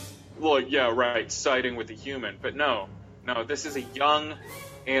the... siding with a human. But no, this is a young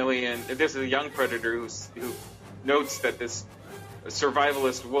alien. This is a young predator who notes that this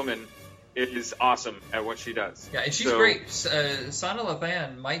survivalist woman is awesome at what she does. Yeah, and she's great. Sana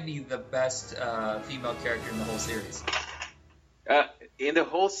Lathan might be the best female character in the whole series. In the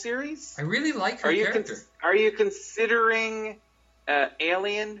whole series? I really like her character. Are you considering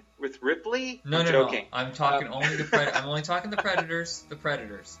Alien with Ripley? No. Joking. I'm talking only I'm only talking the Predators. The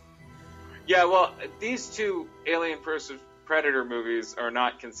Predators. Yeah, well, these two Alien vs. Predator movies are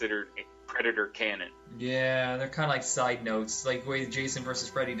not considered Predator canon. Yeah, they're kind of like side notes, like the way Jason vs.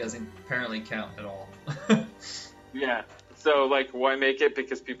 Freddy doesn't apparently count at all. Yeah, so why make it?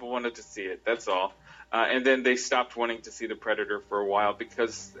 Because people wanted to see it, that's all. And then they stopped wanting to see the Predator for a while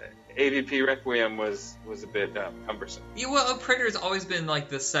because AVP Requiem was a bit cumbersome. Yeah, well, Predator's always been like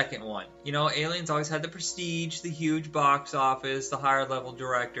the second one. Aliens always had the prestige, the huge box office, the higher level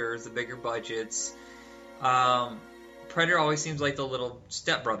directors, the bigger budgets. Predator always seems like the little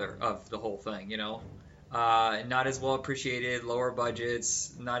stepbrother of the whole thing, not as well appreciated, lower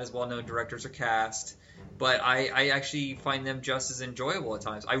budgets, not as well known directors or cast. But I actually find them just as enjoyable at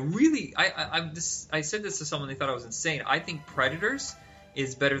times. I said this to someone, they thought I was insane. I think Predators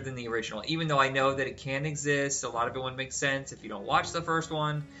is better than the original, even though I know that it can exist. A lot of it wouldn't make sense if you don't watch the first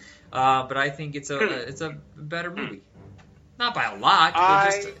one. But I think it's a better movie. Not by a lot,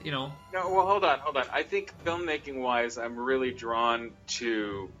 but just, No, well, hold on. I think filmmaking-wise, I'm really drawn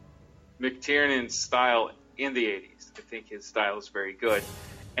to McTiernan's style in the 80s. I think his style is very good.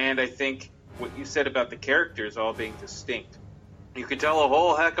 And I think what you said about the characters all being distinct, you could tell a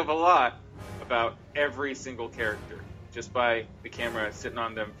whole heck of a lot about every single character just by the camera sitting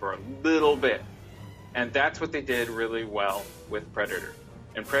on them for a little bit. And that's what they did really well with Predator.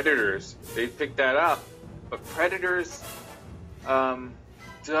 And Predators, they picked that up. But Predators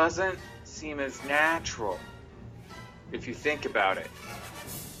doesn't seem as natural if you think about it.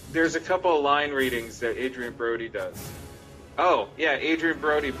 There's a couple of line readings that Adrian Brody does. Oh, yeah, Adrian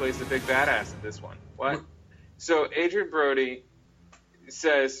Brody plays the big badass in this one. What? So Adrian Brody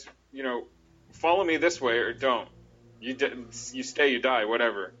says, follow me this way or don't. You stay, you die,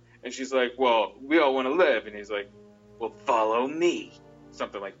 whatever. And she's like, well, we all want to live. And he's like, well, follow me.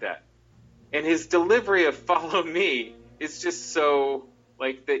 Something like that. And his delivery of follow me is just so,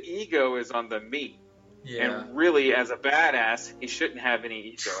 like, the ego is on the me. Yeah. And really, as a badass, he shouldn't have any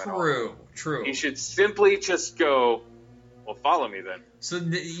ego at all. True. He should simply just go, well, follow me then. So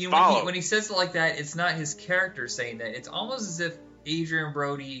when he says it like that, it's not his character saying that. It's almost as if Adrian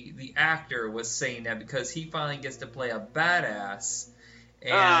Brody, the actor, was saying that because he finally gets to play a badass,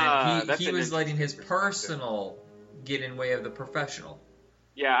 and he was letting his personal get in way of the professional.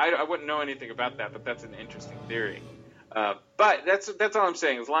 Yeah, I wouldn't know anything about that, but that's an interesting theory. But that's all I'm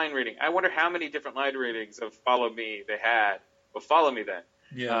saying is line reading. I wonder how many different line readings of "Follow Me" they had. Well, follow me then.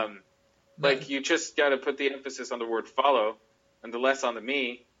 Yeah. You just got to put the emphasis on the word "follow" and the less on the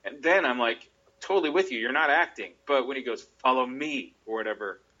 "me." And then I'm like, totally with you. You're not acting. But when he goes "follow me" or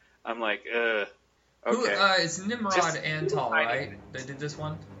whatever, I'm like, okay. It's Nimrod Antal, right? They did this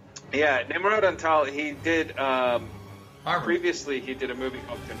one. Yeah, Nimrod Antal. He did. Previously, he did a movie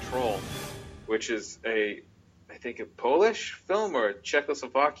called Control, which is I think a Polish film or a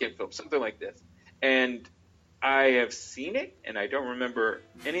Czechoslovakian film, something like this. And I have seen it, and I don't remember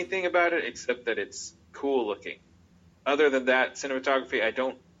anything about it except that it's cool looking. Other than that, cinematography, I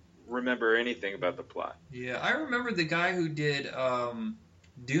don't remember anything about the plot. Yeah, I remember the guy who did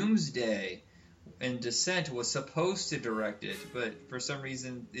Doomsday and Descent was supposed to direct it, but for some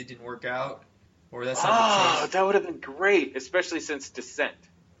reason it didn't work out. Or that's not the case. That would have been great, especially since Descent.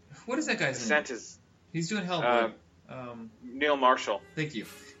 What is that guy's Descent name? is... He's doing Hellboy. Neil Marshall. Thank you.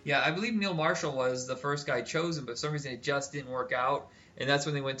 Yeah, I believe Neil Marshall was the first guy chosen, but for some reason it just didn't work out. And that's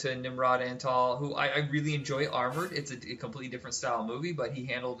when they went to Nimrod Antal, who I really enjoy Armored. It's a completely different style movie, but he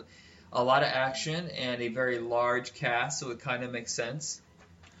handled a lot of action and a very large cast, so it kind of makes sense.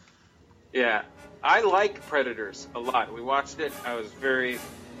 Yeah. I like Predators a lot. We watched it. I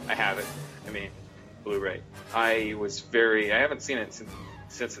have it. Blu-ray. I haven't seen it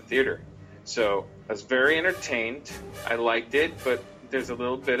since the theater. So I was very entertained. I liked it, but there's a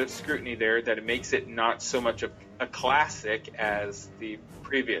little bit of scrutiny there that it makes it not so much of a classic as the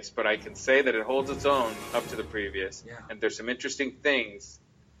previous. But I can say that it holds its own up to the previous. Yeah. And there's some interesting things,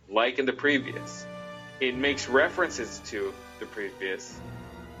 like in the previous. It makes references to the previous.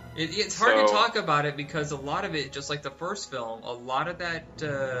 It's hard to talk about it because a lot of it, just like the first film, a lot of that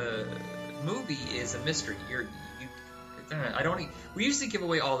movie is a mystery. We usually give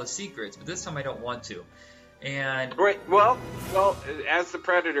away all the secrets, but this time I don't want to. And right, well, as the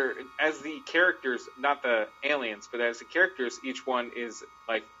Predator, as the characters, not the aliens, but as the characters, each one is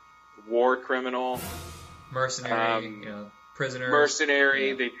like war criminal, mercenary, prisoner, mercenary.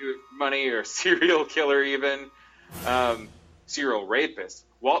 Yeah. They do money, or serial killer, even serial rapist.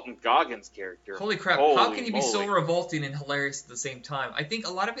 Walton Goggins' character. Holy crap! How can you be so revolting and hilarious at the same time? I think a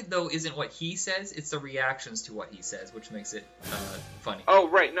lot of it though isn't what he says; it's the reactions to what he says, which makes it funny. Oh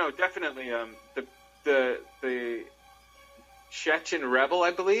right, no, definitely. The Chechen rebel, I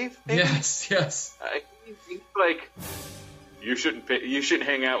believe. Maybe? Yes. He's like, you shouldn't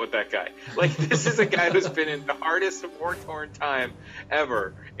hang out with that guy. Like, this is a guy who's been in the hardest war-torn time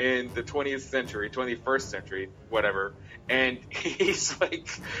ever in the 20th century, 21st century, whatever. And he's like,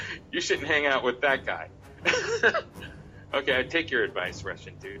 you shouldn't hang out with that guy. Okay, I take your advice,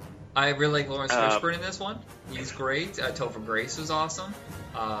 Russian dude. I really like Lawrence Fishburne in this one. He's great. Topher Grace was awesome.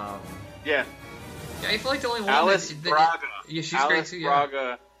 Yeah, I feel like the only one. Alice Braga. Yeah, she's Alice great too. Yeah.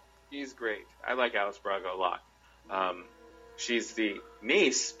 Braga, she's great. I like Alice Braga a lot. She's the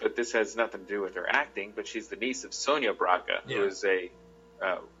niece, but this has nothing to do with her acting. But she's the niece of Sonia Braga, who is a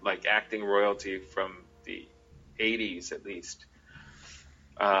acting royalty from the 80s at least.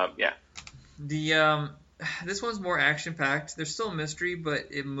 This one's more action packed. There's still a mystery, but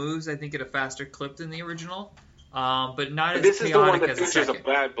it moves, I think, at a faster clip than the original. But not as chaotic as the second. This is the one that features a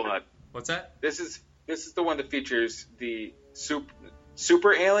Bad Blood. What's that? This is the one that features the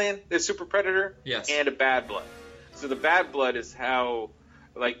super alien, the super predator, yes, and a Bad Blood. So the Bad Blood is how,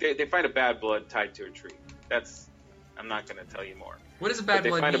 like, they find a Bad Blood tied to a tree. I'm not going to tell you more. What does a Bad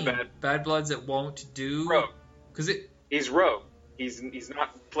Blood mean? Bad Bloods that won't do? Rogue. He's rogue. He's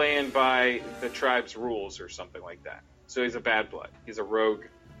not playing by the tribe's rules or something like that. So he's a Bad Blood. He's a rogue.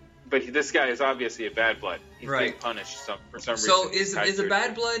 But this guy is obviously a Bad Blood. He's being punished for some reason. So is a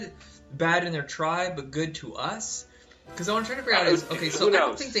Bad Blood bad in their tribe but good to us? Because what I'm trying to figure out is, okay, so I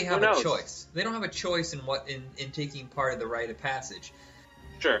don't think they have a choice. They don't have a choice in taking part of the rite of passage.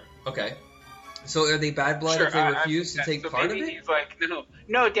 Sure. Okay. So are they Bad Blood if they refuse to take part of it? He's like,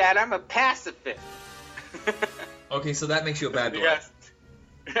 no, Dad, I'm a pacifist. Okay, so that makes you a bad boy. Yes.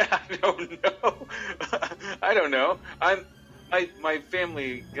 I don't know. I don't know. My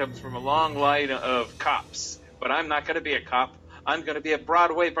family comes from a long line of cops, but I'm not going to be a cop. I'm going to be a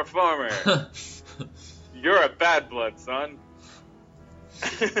Broadway performer. You're a bad blood, son.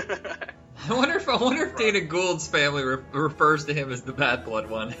 I wonder if Dana Gould's family refers to him as the bad blood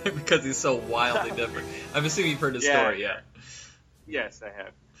one because he's so wildly different. I'm assuming you've heard his story, yeah. Yes, I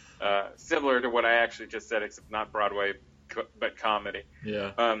have. Similar to what I actually just said, except not Broadway, but comedy.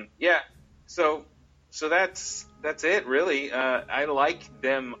 Yeah. So that's it, really. I like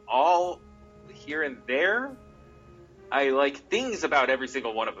them all here and there. I like things about every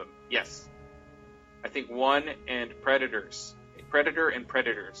single one of them. Yes. I think Predator and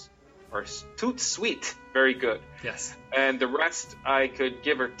Predators are too sweet, very good. Yes. And the rest I could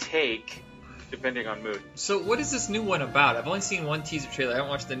give or take, depending on mood. So what is this new one about? I've only seen one teaser trailer. I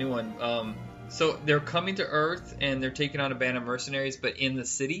haven't watched the new one. So they're coming to Earth and they're taking on a band of mercenaries, but in the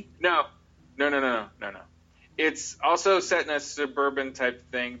city? No. It's also set in a suburban type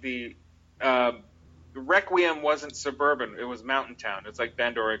thing. The Requiem wasn't suburban. It was mountain town. It's like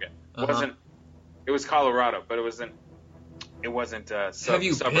Bend, Oregon. It was Colorado, but it wasn't. Have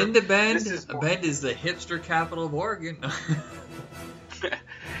you been to Bend? Bend is the hipster capital of Oregon.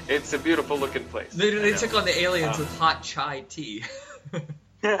 It's a beautiful looking place. They took on the aliens with hot chai tea.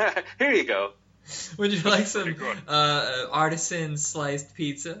 Here you go. Would you like some artisan sliced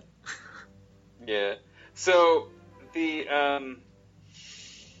pizza? Yeah. So the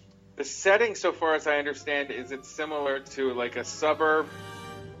setting, so far as I understand, is it's similar to like a suburb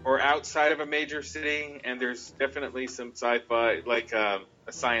or outside of a major city, and there's definitely some sci-fi, like a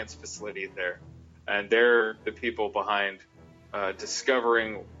science facility there, and they're the people behind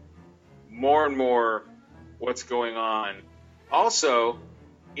discovering more and more what's going on. Also,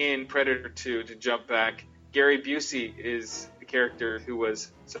 in Predator 2, to jump back, Gary Busey is the character who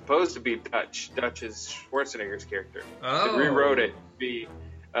was supposed to be Dutch. Dutch is Schwarzenegger's character. Oh. They rewrote it to be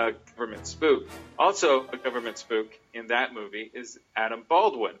a government spook. Also, a government spook in that movie is Adam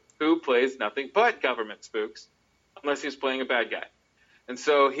Baldwin, who plays nothing but government spooks, unless he's playing a bad guy. And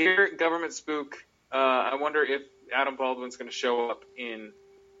so here, government spook, I wonder if Adam Baldwin's going to show up in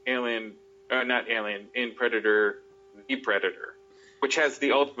in Predator, the Predator, which has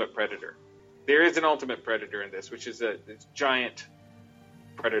the ultimate Predator. There is an ultimate Predator in this, which is a giant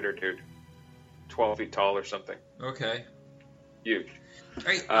Predator dude, 12 feet tall or something. Okay. Huge. All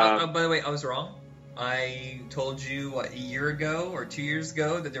right. By the way, I was wrong. I told you, a year ago or 2 years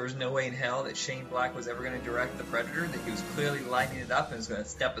ago that there was no way in hell that Shane Black was ever going to direct The Predator, that he was clearly lining it up and was going to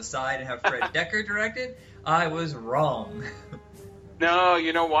step aside and have Fred Dekker direct it. I was wrong. No,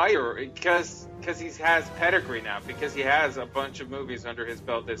 you know why? Because he has pedigree now. Because he has a bunch of movies under his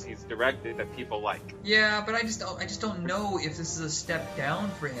belt that he's directed that people like. Yeah, but I just don't know if this is a step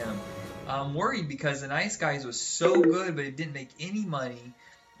down for him. I'm worried because The Nice Guys was so good, but it didn't make any money.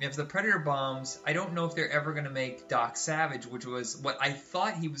 If The Predator bombs, I don't know if they're ever going to make Doc Savage, which was what I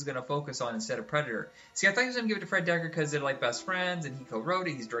thought he was going to focus on instead of Predator. See, I thought he was going to give it to Fred Dekker because they're like best friends, and he co-wrote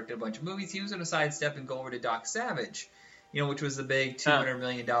it. He's directed a bunch of movies. He was going to sidestep and go over to Doc Savage, which was the big $200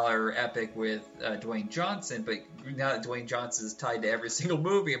 million epic with Dwayne Johnson. But now that Dwayne Johnson is tied to every single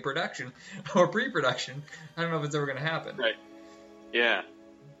movie in production or pre-production, I don't know if it's ever going to happen. Right. Yeah.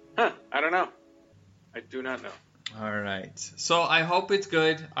 I don't know. I do not know. All right. So I hope it's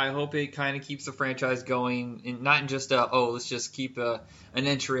good. I hope it kind of keeps the franchise going, and not just let's just keep an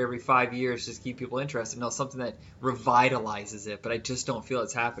entry every 5 years, just keep people interested. No, something that revitalizes it. But I just don't feel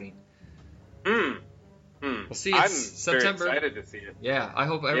it's happening. We'll see. It's September. I'm very excited to see it. Yeah, I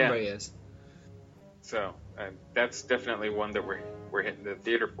hope everybody is. So that's definitely one that we're hitting the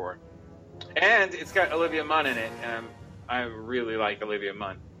theater for, and it's got Olivia Munn in it, and I really like Olivia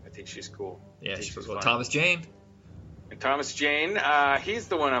Munn. I think she's cool. Yeah, she's cool. Thomas Jane. And Thomas Jane, he's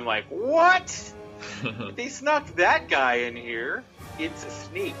the one I'm like, what? They snuck that guy in here. It's a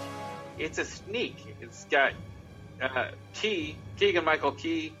sneak. It's got Keegan-Michael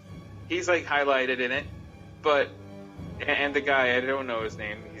Key. He's like highlighted in it, and the guy, I don't know his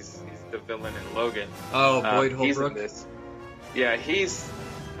name. He's the villain in Logan. Oh, Boyd Holbrook. He's in this. Yeah,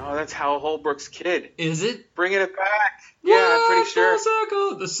 that's Hal Holbrook's kid. Is it? Bringing it back. Yeah, I'm pretty sure.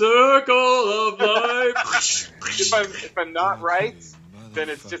 The circle of life. If I'm not right, then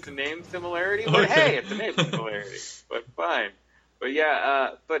it's just a name similarity. But hey, it's a name similarity. But fine. But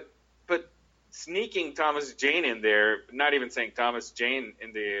yeah, but sneaking Thomas Jane in there, not even saying Thomas Jane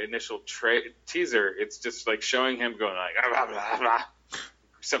in the initial teaser, it's just like showing him going like blah, blah, blah,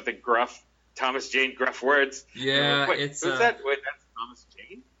 something gruff. Thomas Jane gruff words. Yeah, wait, it's who's that? Wait, that's Thomas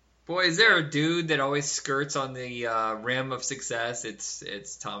Jane? Boy, is there a dude that always skirts on the rim of success?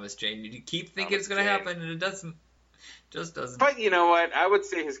 It's Thomas Jane. You keep thinking it's going to happen, and it doesn't. Just doesn't. But you know what? I would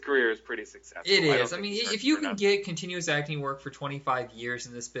say his career is pretty successful. It is. I mean, if you can get continuous acting work for 25 years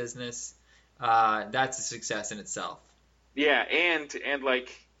in this business, that's a success in itself. Yeah, and like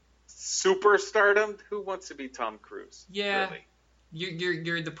superstardom. Who wants to be Tom Cruise? Yeah, really?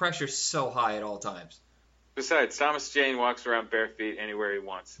 You're the pressure's so high at all times. Besides, Thomas Jane walks around bare feet anywhere he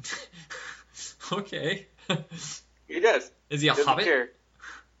wants. Okay. He does. Is he a doesn't hobbit? Care.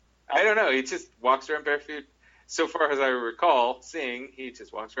 I don't know. He just walks around bare feet. So far as I recall seeing, he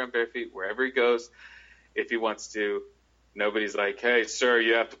just walks around bare feet wherever he goes. If he wants to, nobody's like, "Hey, sir,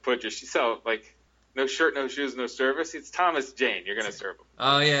 you have to put your like no shirt, no shoes, no service." It's Thomas Jane. You're gonna serve him.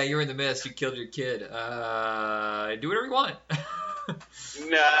 Oh yeah, you were in the mist. You killed your kid. Do whatever you want.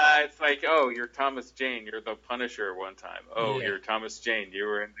 Nah, it's like, oh, you're Thomas Jane. You're the Punisher one time. Oh, yeah. You're Thomas Jane. You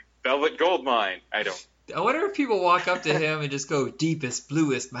were in the Velvet Gold Mine. I wonder if people walk up to him and just go, "Deepest,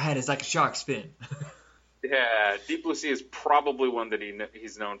 bluest, my head is like a shark's fin." Yeah, Deep Blue Sea is probably one that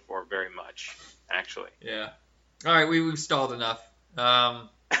he's known for very much, actually. Yeah. All right, we've stalled enough. All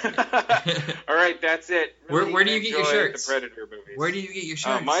right, that's it. Really where do you get your shirts? The Predator movies. Where do you get your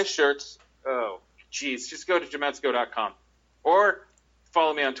shirts? My shirts. Oh, geez, just go to Jametsko.com or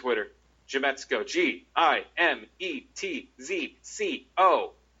follow me on Twitter, Jametsko,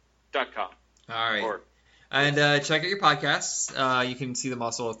 GIMETZCO.com. All right. And check out your podcasts. You can see them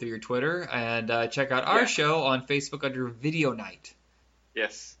also through your Twitter. And check out our show on Facebook under Video Night.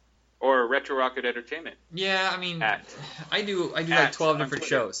 Yes. Or Retro Rocket Entertainment. Yeah, I mean, I do like 12 different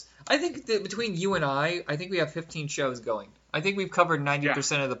shows. I think that between you and I think we have 15 shows going. I think we've covered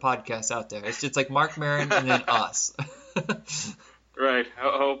 90% of the podcasts out there. It's just like Mark Maron and then us. Right.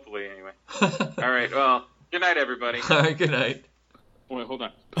 Hopefully, anyway. All right. Well, good night, everybody. All right. Good night. Wait, hold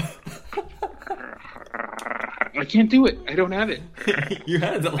on. I can't do it. I don't have it. You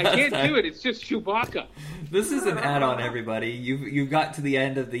had it last I can't time. do it. It's just Chewbacca. This is an add-on, everybody. You got to the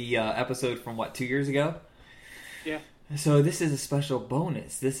end of the episode from, 2 years ago? Yeah. So this is a special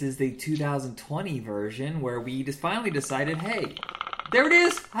bonus. This is the 2020 version where we just finally decided, hey, there it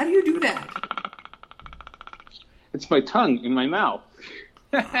is. How do you do that? It's my tongue in my mouth.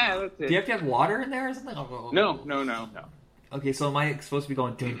 That's it. Do you have to have water in there or something? No. Okay, so am I supposed to be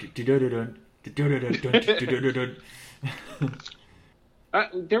going dun dun dun dun dun dun dun dun?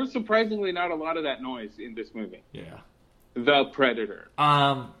 There was surprisingly not a lot of that noise in this movie. Yeah. The Predator.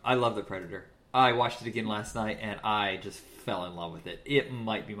 I love The Predator. I watched it again last night, and I just fell in love with it. It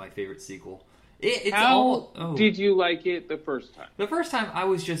might be my favorite sequel. How did you like it the first time? The first time, I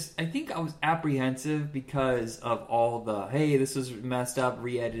think I was apprehensive because of all the, hey, this was messed up,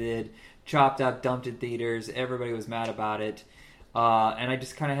 re-edited, chopped up, dumped in theaters, everybody was mad about it. And I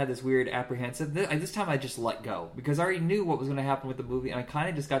just kind of had this weird apprehensive. This time I just let go because I already knew what was going to happen with the movie, and I kind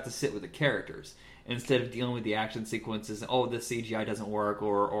of just got to sit with the characters instead of dealing with the action sequences. Oh, this CGI doesn't work,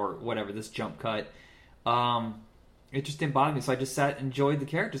 or whatever, this jump cut. It just didn't bother me, so I just sat and enjoyed the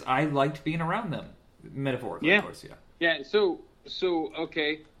characters. I liked being around them, metaphorically, of course. Yeah. So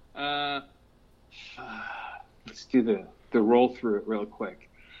okay. Let's do the roll through it real quick.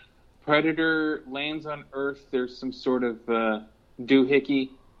 Predator lands on Earth. There's some sort of doohickey,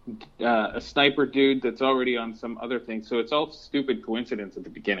 a sniper dude that's already on some other thing. So it's all stupid coincidence at the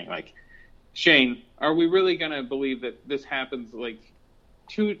beginning. Like, Shane, are we really going to believe that this happens? Like,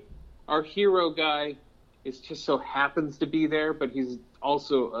 our hero guy just so happens to be there, but he's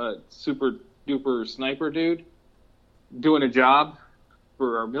also a super duper sniper dude doing a job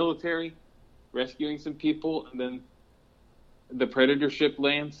for our military, rescuing some people, and then the Predator ship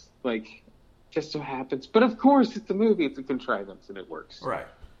lands. Like, just so happens. But of course, it's a movie. It's a contrivance, and it works. Right.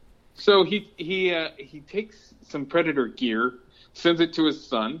 So he takes some Predator gear, sends it to his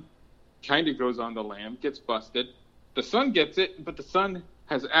son, kind of goes on the lam, gets busted. The son gets it, but the son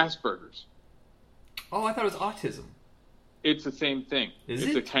has Asperger's. Oh, I thought it was autism. It's the same thing. Is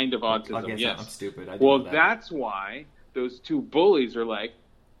it's it? a kind of autism, I guess yes. I'm stupid. I didn't Well, know that. that's why those two bullies are like,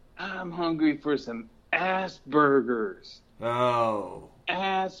 I'm hungry for some Asperger's. Oh.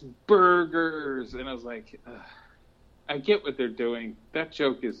 Asperger's. And I was like, I get what they're doing. That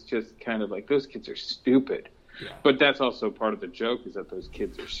joke is just kind of like, those kids are stupid. Yeah. But that's also part of the joke, is that those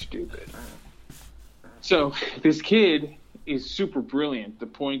kids are stupid. So this kid is super brilliant. The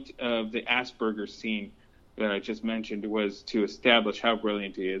point of the Asperger's scene that I just mentioned was to establish how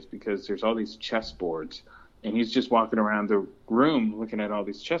brilliant he is, because there's all these chessboards, and he's just walking around the room looking at all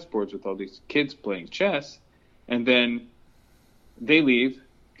these chessboards with all these kids playing chess, and then they leave,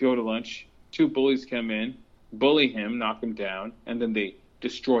 go to lunch, two bullies come in, bully him, knock him down, and then they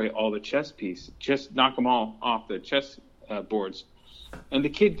destroy all the chess pieces, just knock them all off the chess boards. And the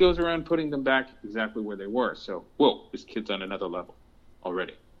kid goes around putting them back exactly where they were. So, whoa, this kid's on another level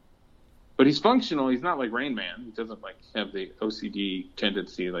already. But he's functional. He's not like Rain Man. He doesn't like have the OCD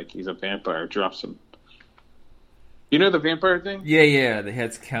tendency like he's a vampire. Drops some. You know the vampire thing? Yeah. The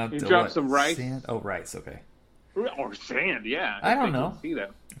heads count. He drops some rice. Sand? Oh, rice. Okay. Or sand, yeah. I don't know. See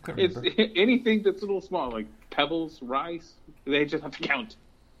that? It's anything that's a little small, like pebbles, rice. They just have to count.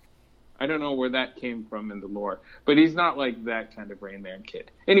 I don't know where that came from in the lore, but he's not like that kind of Rain Man kid.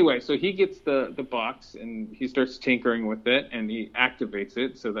 Anyway, so he gets the box and he starts tinkering with it and he activates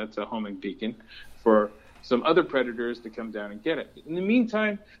it. So that's a homing beacon for some other predators to come down and get it. In the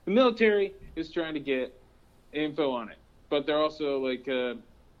meantime, the military is trying to get info on it, but they're also like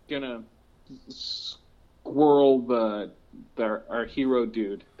gonna squirrel our hero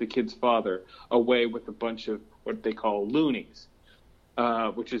dude, the kid's father, away with a bunch of what they call loonies.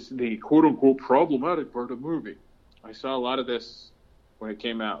 Which is the quote-unquote problematic part of the movie. I saw a lot of this when it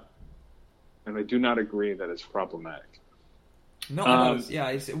came out, and I do not agree that it's problematic. No,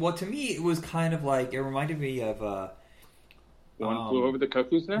 well, to me, it was kind of like, it reminded me of... One Flew Over the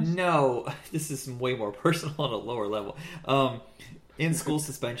Cuckoo's Nest? No, this is way more personal on a lower level. In school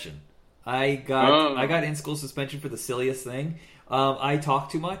suspension. I got in school suspension for the silliest thing. I talk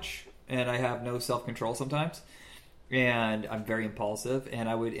too much, and I have no self-control sometimes. And I'm very impulsive, and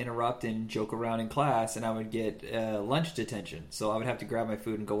I would interrupt and joke around in class, and I would get lunch detention. So I would have to grab my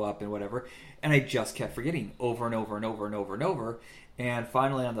food and go up and whatever. And I just kept forgetting over and over and over and over and over. And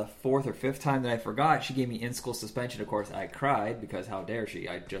finally, on the fourth or fifth time that I forgot, she gave me in-school suspension. Of course, I cried because how dare she?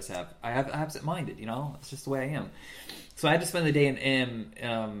 I have absent-minded, you know? It's just the way I am. So I had to spend the day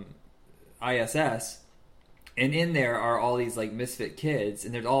in ISS. And in there are all these like misfit kids,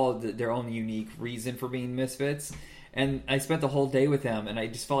 and there's all their own unique reason for being misfits. And I spent the whole day with them, and I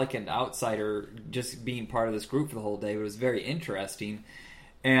just felt like an outsider just being part of this group for the whole day. It was very interesting.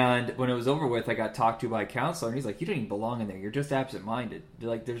 And when it was over with, I got talked to by a counselor, and he's like, "You don't even belong in there. You're just absent-minded.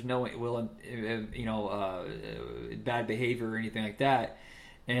 Like, there's no bad behavior or anything like that."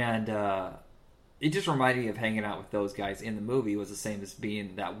 And it just reminded me of hanging out with those guys in the movie. It was the same as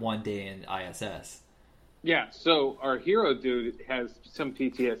being that one day in ISS. Yeah, so our hero dude has some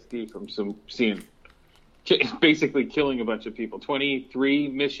PTSD from seeing basically killing a bunch of people. 23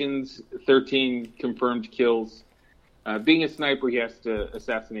 missions, 13 confirmed kills. Being a sniper, he has to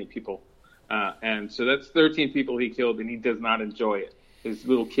assassinate people. And so that's 13 people he killed, and he does not enjoy it. His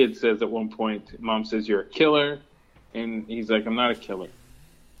little kid says at one point, Mom says, "You're a killer." And he's like, "I'm not a killer.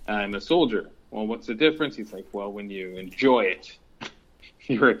 I'm a soldier." "Well, what's the difference?" He's like, "Well, when you enjoy it,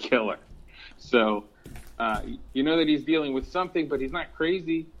 you're a killer." So you know that he's dealing with something, but he's not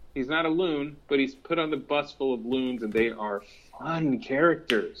crazy. He's not a loon, but he's put on the bus full of loons, and they are fun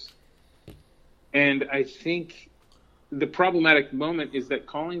characters. And I think the problematic moment is that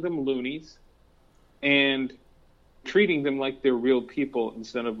calling them loonies and treating them like they're real people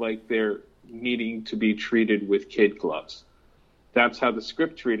instead of like they're needing to be treated with kid gloves. That's how the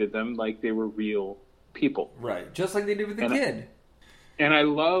script treated them, like they were real people. Right, just like they did with the kid. And I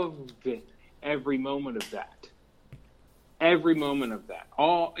loved every moment of that. Every moment of that.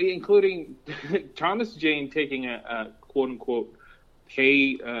 All, including Thomas Jane taking a quote-unquote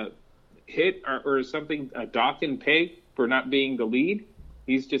pay hit or something, a dock and pay for not being the lead.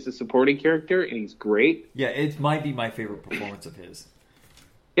 He's just a supporting character, and he's great. Yeah, it might be my favorite performance of his.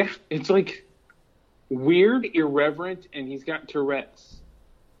 Yeah, it's like weird, irreverent, and he's got Tourette's.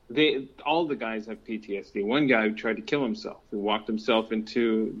 All the guys have PTSD. One guy who tried to kill himself, who walked himself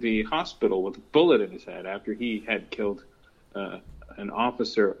into the hospital with a bullet in his head after he had killed an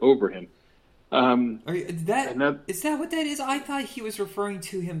officer over him. Is that what that is? I thought he was referring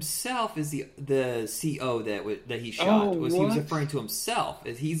to himself as the CO that he shot. He was referring to himself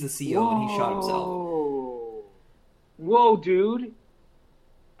as he's the CO and he shot himself. Whoa, dude!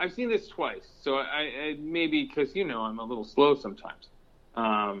 I've seen this twice, so I maybe because I'm a little slow sometimes.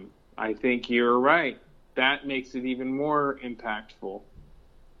 I think you're right. That makes it even more impactful.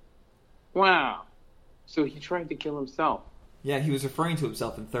 Wow! So he tried to kill himself. Yeah, he was referring to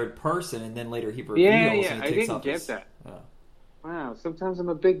himself in third person, and then later he reveals. Yeah, and I didn't get that. Wow, sometimes I'm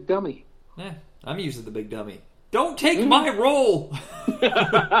a big dummy. Yeah, I'm usually the big dummy. Don't take my role!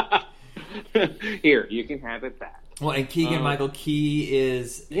 Here, you can have it back. Well, and Keegan-Michael Key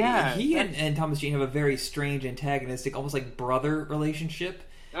is... Yeah. He and Thomas Jane have a very strange, antagonistic, almost like brother relationship.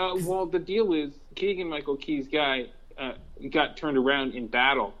 Well, the deal is, Keegan-Michael Key's guy got turned around in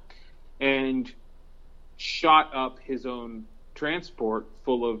battle and shot up his own transport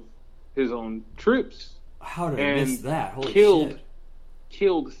full of his own troops. How did I miss that? Holy killed shit.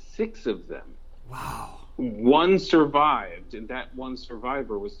 killed 6 of them. Wow. One survived, and that one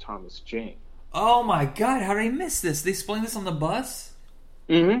survivor was Thomas Jane. Oh my God! How did I miss this? They explained this on the bus.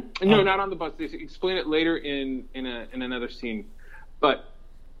 Mm-hmm. No, not on the bus. They explain it later in another scene, but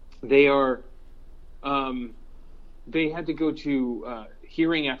they are they had to go to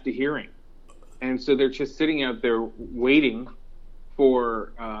hearing after hearing, and so they're just sitting out there waiting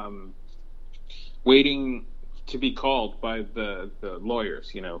for waiting to be called by the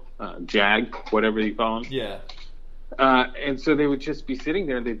lawyers, JAG, whatever you call them. Yeah. And so they would just be sitting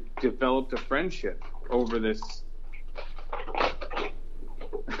there, and they developed a friendship over this.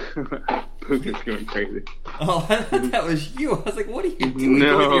 Boog is going crazy. Oh, I thought that was you. I was like, what are you doing with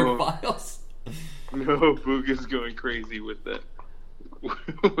your files? No, Boog is going crazy with the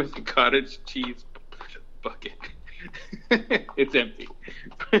cottage cheese bucket. It's empty.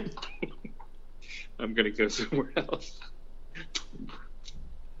 I'm going to go somewhere else.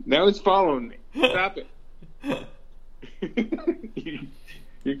 Now it's following me. Stop it.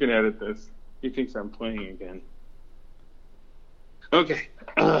 You can edit this. He thinks I'm playing again. Okay.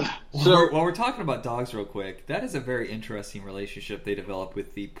 While we're talking about dogs real quick, that is a very interesting relationship they develop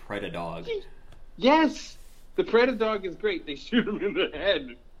with the Predadog. Yes! The Predadog is great. They shoot him in the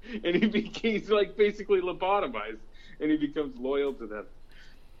head, and he's like basically lobotomized, and he becomes loyal to them.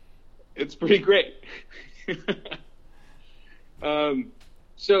 It's pretty great.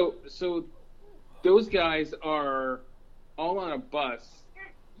 So those guys are all on a bus.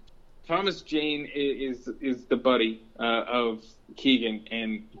 Thomas Jane is the buddy of Keegan,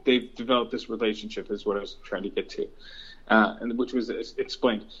 and they've developed this relationship, is what I was trying to get to, and which was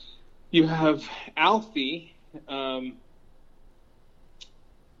explained. You have Alfie.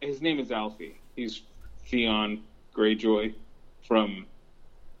 His name is Alfie. He's Theon Greyjoy from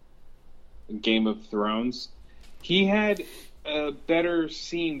Game of Thrones. He had a better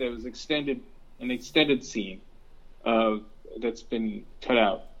scene that was an extended scene that's been cut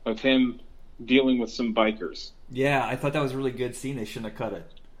out of him dealing with some bikers. Yeah, I thought that was a really good scene. They shouldn't have cut it.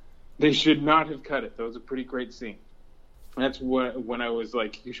 They should not have cut it. That was a pretty great scene. That's when I was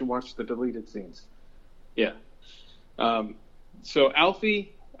like, you should watch the deleted scenes. Yeah. So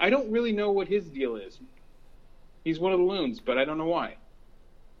Alfie, I don't really know what his deal is. He's one of the loons, but I don't know why.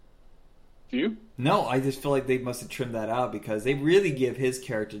 Do you? No, I just feel like they must have trimmed that out because they really give his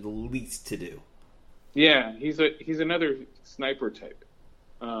character the least to do. Yeah, he's another sniper type.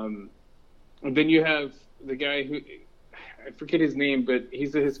 And then you have the guy who, I forget his name, but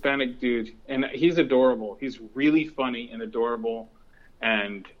he's a Hispanic dude, and he's adorable. He's really funny and adorable,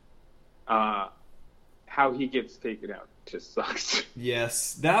 and how he gets taken out just sucks.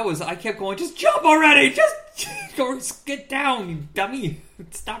 Yes, I kept going, just jump already! Just get down, you dummy!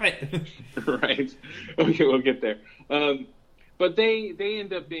 Stop it! Right. Okay, we'll get there. But they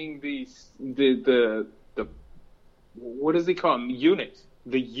end up being the what does he call them? Unit.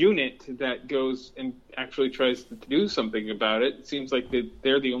 The unit that goes and actually tries to do something about it. It seems like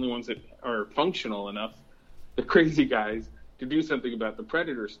they're the only ones that are functional enough, the crazy guys, to do something about the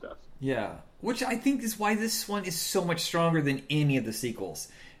Predator stuff. Yeah, which I think is why this one is so much stronger than any of the sequels.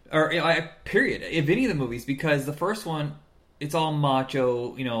 Or, period, of any of the movies, because the first one, it's all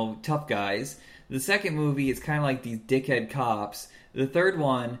macho, tough guys. The second movie, it's kind of like these dickhead cops. The third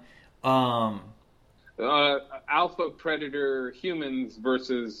one, alpha predator humans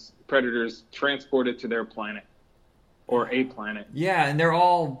versus predators transported to their planet or a planet. Yeah, and they're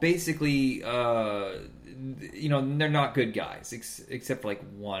all basically, they're not good guys except for like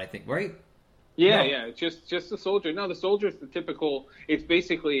one, I think, right? Yeah, no. Yeah, just the soldier. No, the soldier's the typical. It's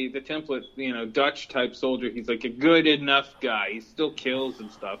basically the template, Dutch type soldier. He's like a good enough guy. He still kills and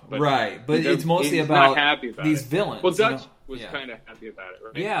stuff, but right. But it's mostly he's about not happy about these it. villains. Well, Dutch was kind of happy about it,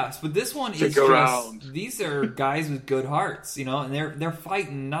 right? Yeah, but this one is just these are guys with good hearts, and they're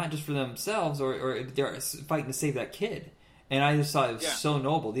fighting not just for themselves or they're fighting to save that kid. And I just thought it was so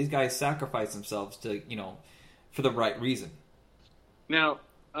noble. These guys sacrifice themselves to for the right reason. Now.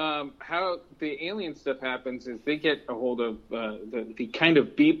 How the alien stuff happens is they get a hold of the kind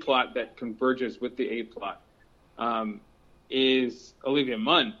of B plot that converges with the A plot. Is Olivia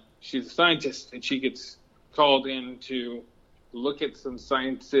Munn. She's a scientist, and she gets called in to look at some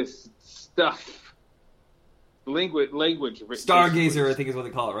scientist stuff. Language. Stargazer, I think is what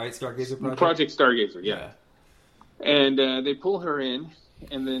they call it, right? Stargazer Project Stargazer, yeah. And they pull her in.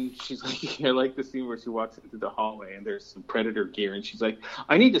 And then she's like, I like the scene where she walks into the hallway and there's some Predator gear. And she's like,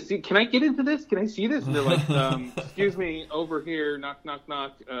 I need to see, can I get into this? Can I see this? And they're like, excuse me, over here, knock, knock,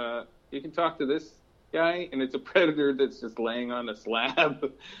 knock. You can talk to this guy. And it's a Predator that's just laying on a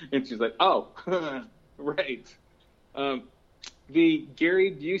slab. And she's like, oh, right. the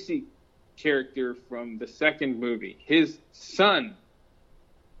Gary Busey character from the second movie, his son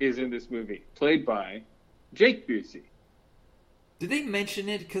is in this movie, played by Jake Busey. Did they mention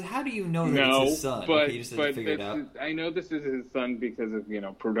it? Because how do you know that it's his son? But, okay, you just have to figure it out. I know this is his son because of,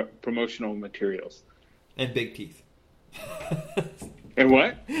 promotional materials. And big teeth. And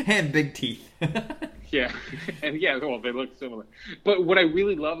what? And big teeth. Yeah. And well, they look similar. But what I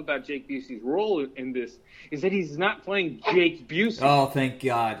really love about Jake Busey's role in this is that he's not playing Jake Busey. Oh, thank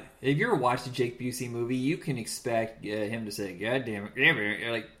God. If you ever watched a Jake Busey movie, you can expect him to say, God damn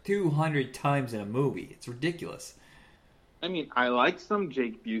it, like 200 times in a movie. It's ridiculous. I mean, I like some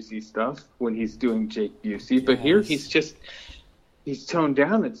Jake Busey stuff when he's doing Jake Busey, but here he's toned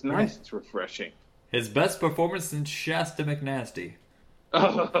down. It's nice. It's refreshing. His best performance since Shasta McNasty.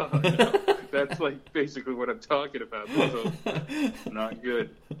 Oh, no. That's like basically what I'm talking about. So not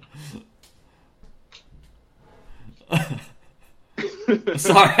good.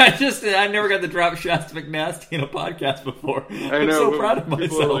 Sorry, I never got to drop Shasta McNasty in a podcast before. I know. I'm so proud of myself.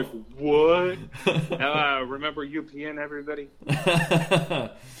 People are like, what? Remember UPN, everybody?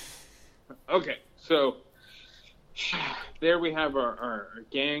 Okay, so there we have our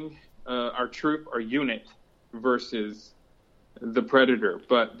gang, our troop, our unit versus the Predator.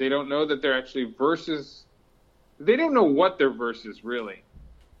 But they don't know that they're actually versus. They don't know what they're versus, really.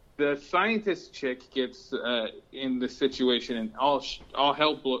 The scientist chick gets in the situation, and all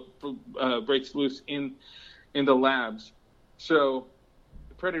hell breaks loose in the labs. So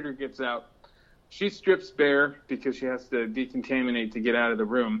the Predator gets out. She strips bare because she has to decontaminate to get out of the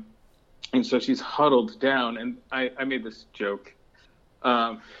room, and so she's huddled down. And I made this joke.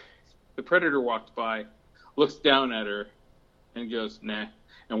 The Predator walked by, looks down at her, and goes, nah,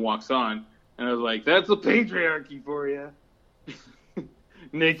 and walks on. And I was like, that's the patriarchy for you.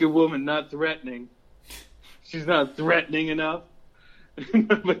 Naked woman, not threatening. She's not threatening enough.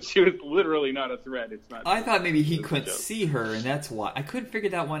 But she was literally not a threat. It's not. I thought maybe he couldn't see her, and that's why. I couldn't figure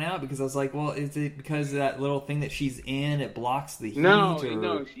that one out because I was like, well, is it because of that little thing that she's in, it blocks the heat?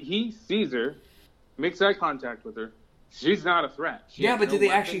 No, he sees her, makes eye contact with her. She's not a threat. But do they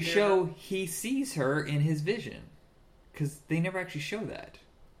actually show he sees her in his vision? Because they never actually show that.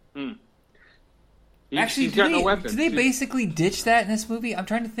 Actually, do they basically ditch that in this movie? I'm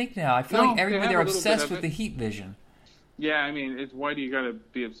trying to think now. I feel like they're obsessed with the heat vision. Yeah, I mean, why do you got to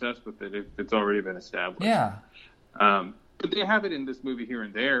be obsessed with it if it's already been established? Yeah. But they have it in this movie here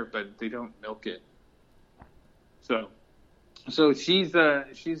and there, but they don't milk it. So she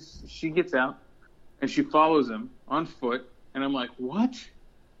gets out and she follows him on foot, and I'm like, what?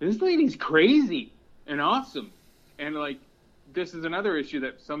 This lady's crazy and awesome, and like. This is another issue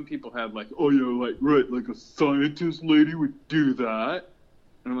that some people have, like, oh, yeah, like, right, like a scientist lady would do that.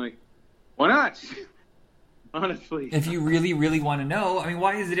 And I'm like, why not? Honestly. If you really, really want to know, I mean,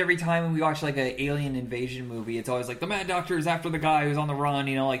 why is it every time we watch, like, an alien invasion movie, it's always like, the Mad Doctor is after the guy who's on the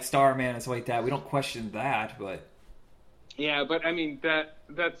run, like Starman and stuff like that. We don't question that, but... Yeah, but, I mean,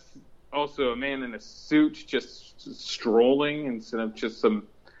 that's also a man in a suit just strolling instead of just some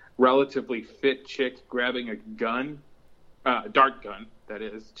relatively fit chick grabbing a gun. Dart gun, that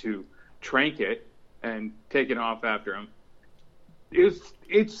is, to trank it and take it off after him.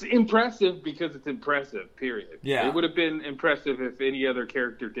 It's impressive because it's impressive, period. Yeah. It would have been impressive if any other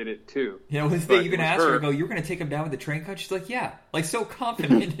character did it, too. Yeah, well, if they even asked her, you're going to take him down with the train cut? She's like, yeah. Like, so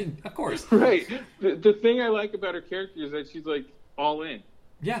confident, of course. Right. The thing I like about her character is that she's, like, all in.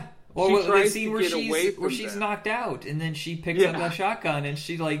 Yeah. Well, the scene where she's knocked out, and then she picks up that shotgun, and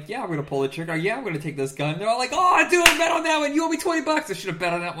she's like, yeah, we're going to pull the trigger. Yeah, we're going to take this gun. They're all like, oh, dude, bet on that one. You owe me $20. I should have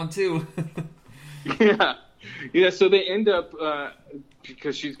bet on that one, too. Yeah, so they end up,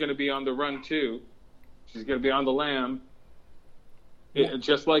 because she's going to be on the run, too. She's going to be on the lam,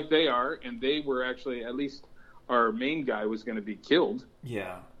 just like they are, and they were actually, at least our main guy was going to be killed.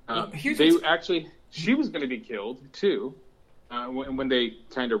 Yeah. She was going to be killed, too. When they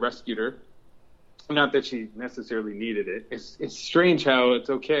kind of rescued her. Not that she necessarily needed it. It's strange how it's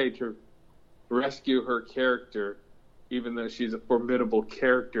okay to rescue her character, even though she's a formidable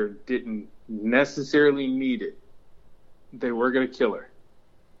character, didn't necessarily need it. They were going to kill her.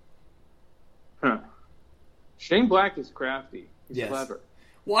 Huh. Shane Black is crafty. He's clever.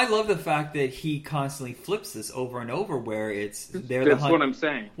 Well, I love the fact that he constantly flips this over and over, where that's what I'm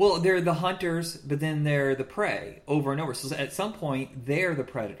saying. Well, they're the hunters, but then they're the prey over and over. So at some point, they're the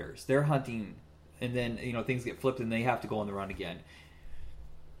predators. They're hunting, and then things get flipped, and they have to go on the run again.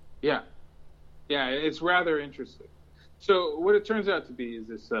 Yeah, it's rather interesting. So what it turns out to be is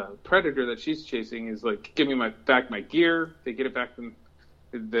this predator that she's chasing is like, give me back my gear. They get it back from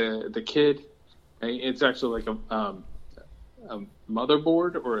the kid. It's actually like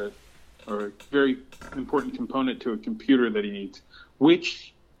motherboard or a very important component to a computer that he needs,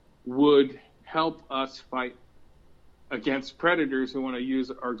 which would help us fight against predators who want to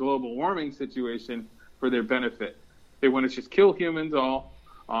use our global warming situation for their benefit. They want to just kill humans all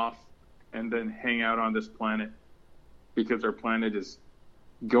off and then hang out on this planet because our planet is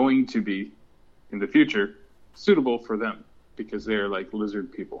going to be, in the future, suitable for them because they're like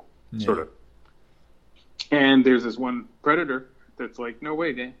lizard people, sort of. And there's this one predator that's like, no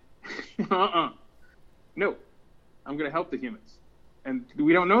way, Dan. No, I'm going to help the humans. And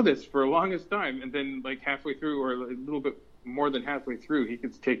we don't know this for the longest time. And then like halfway through, or a little bit more than halfway through, he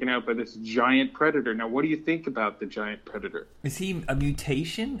gets taken out by this giant predator. Now, what do you think about the giant predator? Is he a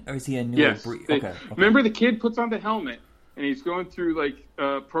mutation or is he a newer breed? Okay. Remember, the kid puts on the helmet and he's going through like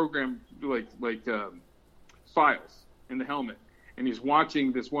program files in the helmet, and he's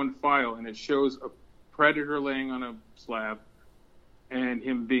watching this one file, and it shows a predator laying on a slab and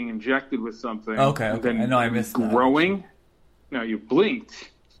him being injected with something. Okay. And then I missed growing. That. No, you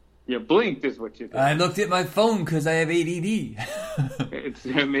blinked. You blinked is what you did. I looked at my phone because I have ADD.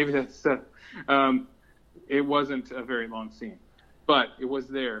 Maybe that's... it wasn't a very long scene. But it was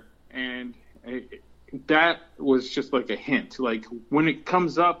there. And that was just like a hint. Like, when it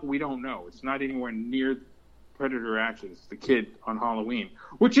comes up, we don't know. It's not anywhere near Predator action. It's the kid on Halloween.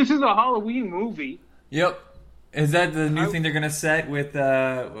 Which this is a Halloween movie. Yep. Is that the new thing they're going to set with...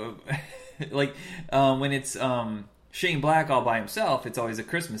 when it's... Shane Black all by himself, it's always a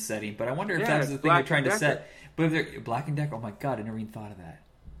Christmas setting, but I wonder if that's the thing they're trying to set. But if they're Black and Decker, oh my God, I never even thought of that.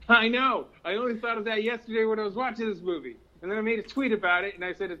 I know. I only thought of that yesterday when I was watching this movie. And then I made a tweet about it, and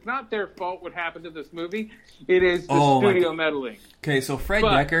I said it's not their fault what happened to this movie. It is the studio meddling. Okay, so Fred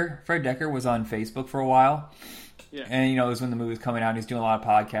Decker was on Facebook for a while. Yeah. And, it was when the movie was coming out, and he was doing a lot of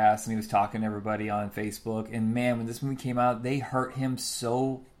podcasts, and he was talking to everybody on Facebook. And, man, when this movie came out, they hurt him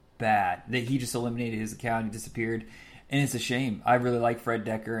so bad that he just eliminated his account and disappeared, and it's a shame. I really like Fred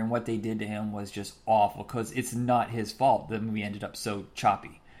Decker, and what they did to him was just awful because it's not his fault the movie ended up so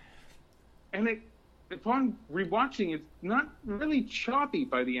choppy. And upon rewatching, it's not really choppy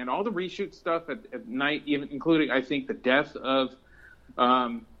by the end. All the reshoot stuff at night, even including I think the death of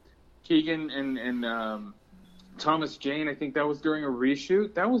Keegan and Thomas Jane. I think that was during a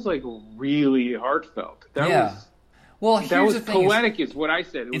reshoot. That was like really heartfelt. That was poetic, is what I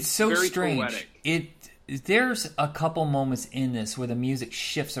said. It's so very strange. Poetic. There's a couple moments in this where the music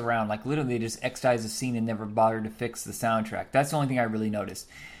shifts around. Like, literally, they just excised the scene and never bothered to fix the soundtrack. That's the only thing I really noticed.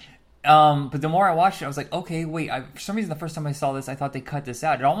 But the more I watched it, I was like, okay, wait. For some reason, the first time I saw this, I thought they cut this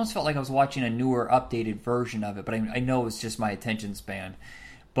out. It almost felt like I was watching a newer, updated version of it. But I know it's just my attention span.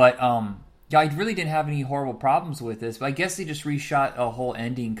 But yeah, I really didn't have any horrible problems with this, but I guess they just reshot a whole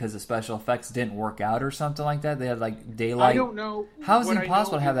ending because the special effects didn't work out or something like that. They had like daylight. I don't know. How is it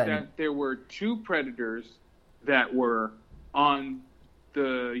possible to have that? There were two Predators that were on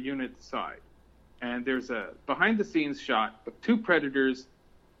the unit side, and there's a behind-the-scenes shot of two Predators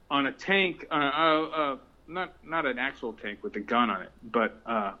on a tank, not an actual tank with a gun on it, but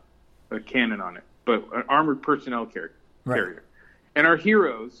a cannon on it, but an armored personnel carrier. Right. And our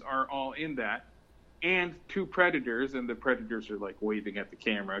heroes are all in that, and two Predators, and the Predators are like waving at the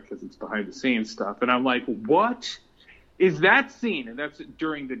camera because it's behind the scenes stuff. And I'm like, what is that scene? And that's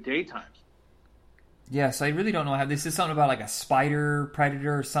during the daytime. Yes, I really don't know how. This is something about like a spider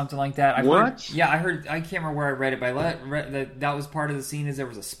predator or something like that. What? I heard. I can't remember where I read it, but that was part of the scene. Is there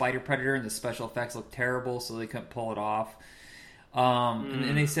was a spider predator, and the special effects looked terrible, so they couldn't pull it off.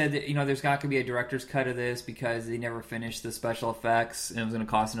 And they said that there's not going to be a director's cut of this because they never finished the special effects, and it was going to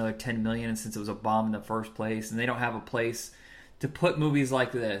cost another $10 million since it was a bomb in the first place, and they don't have a place to put movies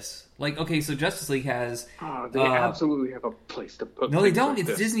like this. Like, okay, so Justice League has... they absolutely have a place to put. No, they don't.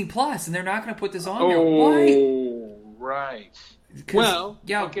 It's Disney Plus, and they're not going to put this on there. Why? Oh, right. Well,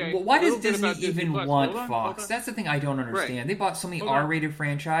 yeah. Okay. Well, why does Disney even want Fox? That's the thing I don't understand. Right. They bought so many R-rated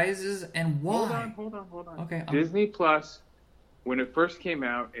franchises, and why? Hold on. Okay. Disney Plus, when it first came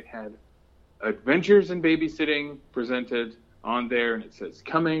out, it had Adventures in Babysitting presented on there, and it says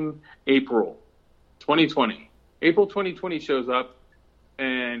coming April 2020. April 2020 shows up,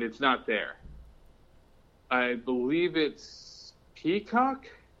 and it's not there. I believe it's Peacock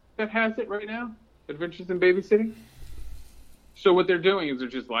that has it right now, Adventures in Babysitting. So what they're doing is they're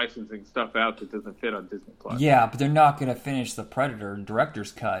just licensing stuff out that doesn't fit on Disney Plus. Yeah, but they're not going to finish the Predator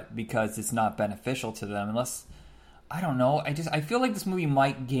director's cut because it's not beneficial to them unless... I don't know. I feel like this movie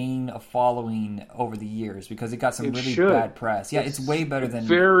might gain a following over the years because it got some really bad press. Yeah, it's way better than...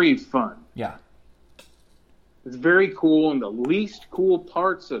 Very fun. Yeah. It's very cool, and the least cool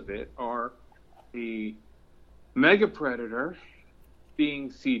parts of it are the Mega Predator being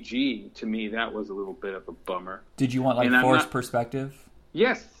CG, to me, that was a little bit of a bummer. Did you want like forced perspective?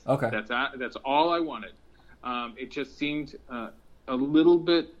 Yes. Okay. That's all I wanted. It just seemed a little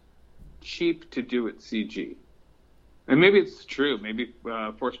bit cheap to do it CG. And maybe it's true. Maybe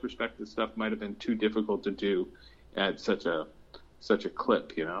forced perspective stuff might have been too difficult to do at such a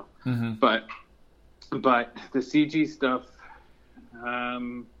clip, you know. Mm-hmm. But the CG stuff,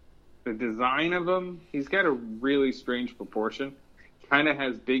 the design of him, he's got a really strange proportion. Kind of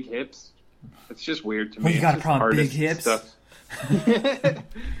has big hips. It's just weird to me. Well, you got a problem with big hips?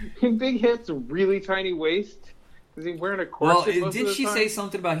 Big hips, really tiny waist. Is he wearing a corset? Well, did she say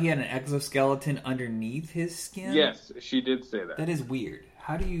something about he had an exoskeleton underneath his skin? Yes, she did say that. That is weird.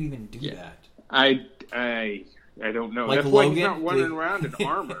 How do you even do that? I don't know. Like That's Logan? why he's not running around in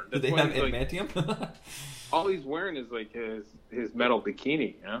armor. Do they have adamantium? All he's wearing is like his metal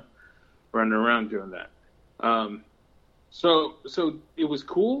bikini, you know, running around doing that. So it was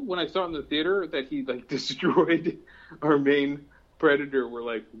cool when I saw in the theater that he like destroyed our main predator. We're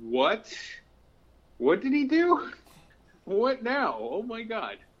like, what? What did he do? What now? Oh my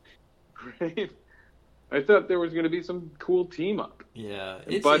god! Right? I thought there was going to be some cool team up. Yeah,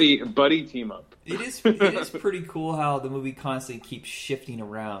 buddy team up. It is pretty cool how the movie constantly keeps shifting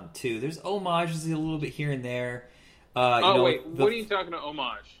around too. There's homages a little bit here and there. What are you talking about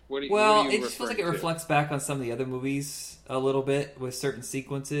homage? It just feels like it reflects back on some of the other movies a little bit with certain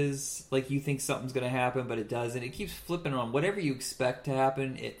sequences. Like you think something's going to happen, but it doesn't. It keeps flipping around. Whatever you expect to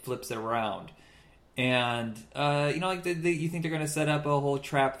happen, it flips it around. And, like you think they're going to set up a whole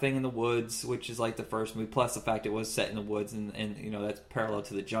trap thing in the woods, which is like the first movie, plus the fact it was set in the woods and that's parallel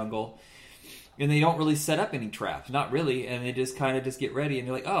to the jungle. And they don't really set up any traps, not really, and they just kind of just get ready, and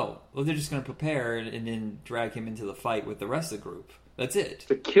you're like, oh, well, they're just going to prepare and then drag him into the fight with the rest of the group. That's it.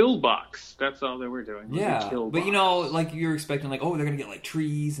 The kill box. That's all they were doing. Yeah, but like you're expecting, like, oh, they're going to get like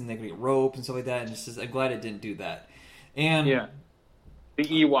trees and they're going to get rope and stuff like that, and it's just, I'm glad it didn't do that. And yeah, the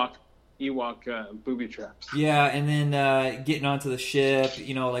Ewok booby traps. Yeah, and then getting onto the ship,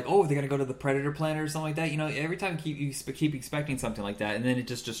 like, oh, they're going to go to the Predator planet or something like that. Every time you keep expecting something like that, and then it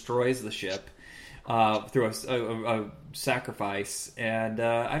just destroys the ship through a sacrifice. And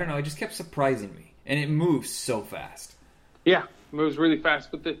I don't know, it just kept surprising me. And it moves so fast. Yeah, it moves really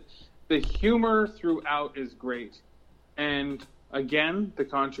fast. But the humor throughout is great. And again, the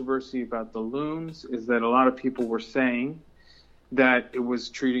controversy about the loons is that a lot of people were saying that it was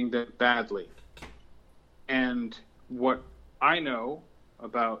treating them badly. And what I know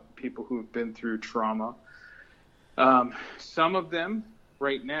about people who have been through trauma, some of them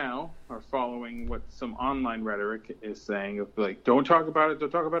right now are following what some online rhetoric is saying of like, don't talk about it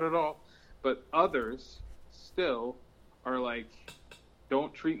at all. But others still are like,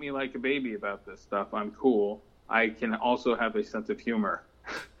 don't treat me like a baby about this stuff. I'm cool. I can also have a sense of humor.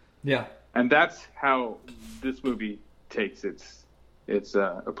 Yeah. And that's how this movie takes its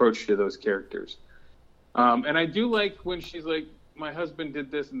approach to those characters. And I do like when she's like, my husband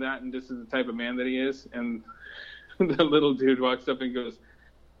did this and that, and this is the type of man that he is. And the little dude walks up and goes,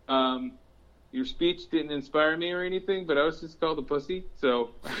 your speech didn't inspire me or anything, but I was just called a pussy,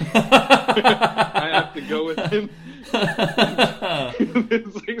 so I have to go with him.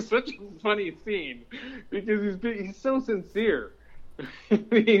 It's like such a funny scene because he's so sincere.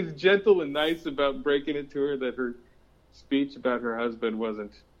 He's gentle and nice about breaking it to her that her speech about her husband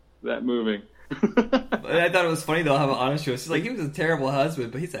wasn't that moving. I thought it was funny though how honest she was. She's like, he was a terrible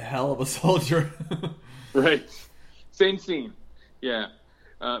husband, but he's a hell of a soldier. Right. Same scene. Yeah.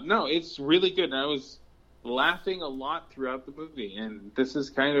 No, it's really good. And I was laughing a lot throughout the movie. And this is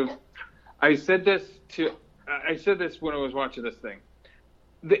kind of, I said this when I was watching this thing.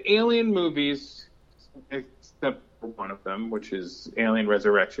 The Alien movies, except for one of them, which is Alien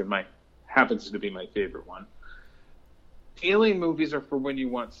Resurrection, happens to be my favorite one. Alien movies are for when you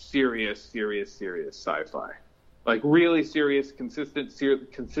want serious sci-fi. Like really serious,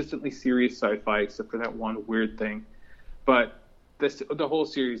 consistently serious sci-fi, except for that one weird thing. But the whole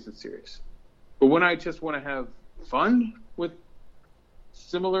series is serious. But when I just want to have fun with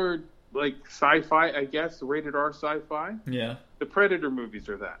similar, like, sci-fi, I guess, rated R sci-fi, yeah, the Predator movies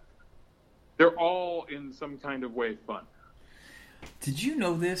are that. They're all in some kind of way fun. Did you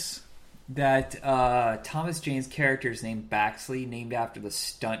know this? That Thomas Jane's character is named Baxley, named after the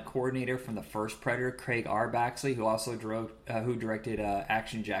stunt coordinator from the first Predator, Craig R. Baxley, who also directed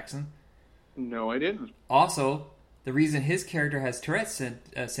Action Jackson? No, I didn't. Also, the reason his character has Tourette's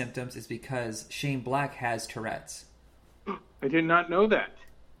symptoms is because Shane Black has Tourette's. I did not know that.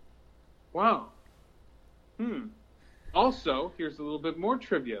 Wow. Also, here's a little bit more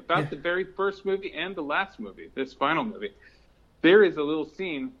trivia about the very first movie and the last movie, this final movie. There is a little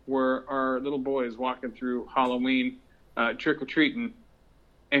scene where our little boy is walking through Halloween trick-or-treating,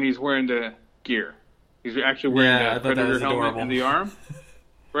 and he's wearing the gear. He's actually wearing the Predator helmet in the arm.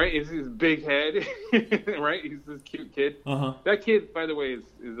 Right? It's his big head. Right? He's this cute kid. Uh-huh. That kid, by the way,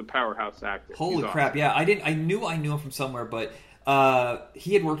 is a powerhouse actor. Holy crap. Yeah, I knew him from somewhere, but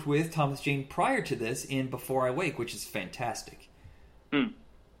he had worked with Thomas Jane prior to this in Before I Wake, which is fantastic. I'm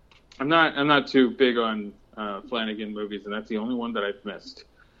not too big on Flanagan movies, and that's the only one that I've missed.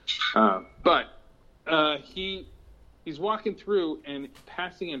 But he's walking through, and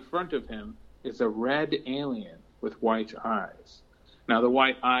passing in front of him is a red alien with white eyes. Now, the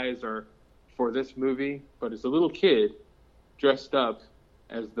white eyes are for this movie, but it's a little kid dressed up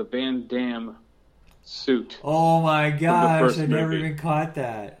as the Van Damme suit. Oh my gosh, I never even caught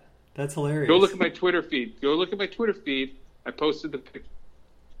that. That's hilarious. Go look at my Twitter feed. I posted the picture.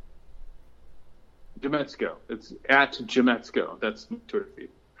 Jametsko. It's at Jametsko. That's my Twitter feed.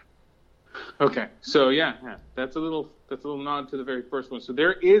 Okay, so yeah, that's a little nod to the very first one. So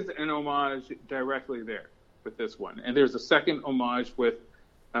there is an homage directly there with this one, and there's a second homage with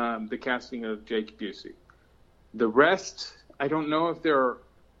the casting of Jake Busey. The rest, I don't know if there are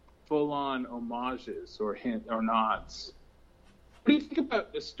full-on homages or nods. What do you think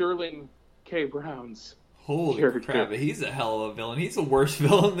about Sterling K. Brown's character? Crap, he's a hell of a villain. He's a worse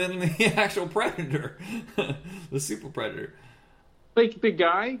villain than the actual Predator, the Super Predator. Like, the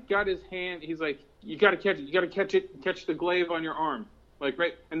guy got his hand, he's like, you gotta catch it, catch the glaive on your arm. Like,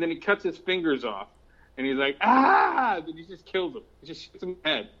 right, and then he cuts his fingers off. And he's like, then he just kills him. He just shoots him in the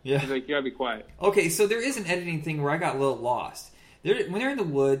head. Yeah. He's like, you gotta be quiet. Okay, so there is an editing thing where I got a little lost. When they're in the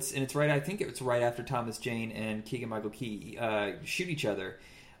woods, and I think it's right after Thomas Jane and Keegan-Michael Key shoot each other,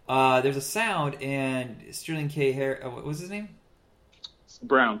 there's a sound, and Sterling K. what was his name?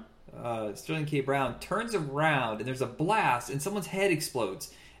 Brown. Sterling K. Brown turns around, and there's a blast, and someone's head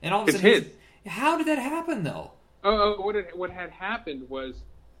explodes. And all of a sudden, how did that happen, though? What had happened was,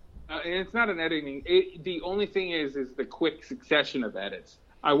 and it's not an editing. The only thing is the quick succession of edits.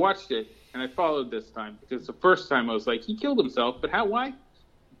 I watched it, and I followed this time, because the first time I was like, he killed himself, but why?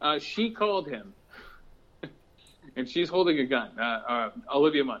 She called him, and she's holding a gun.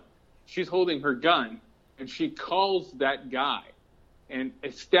 Olivia Munn. She's holding her gun, and she calls that guy. And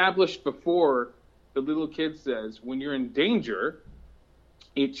established before, the little kid says, when you're in danger,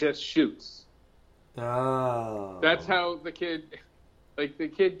 it just shoots. Oh. That's how the kid... Like, the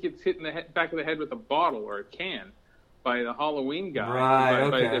kid gets hit in the back of the head with a bottle or a can by the Halloween guy.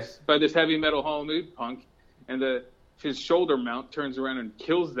 Right, by this heavy metal Halloween punk. And his shoulder mount turns around and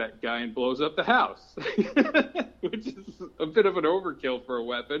kills that guy and blows up the house. Which is a bit of an overkill for a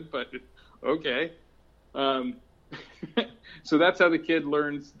weapon, but okay. So that's how the kid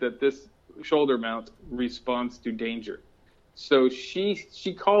learns that this shoulder mount responds to danger. So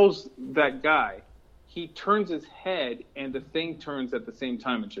she calls that guy. He turns his head, and the thing turns at the same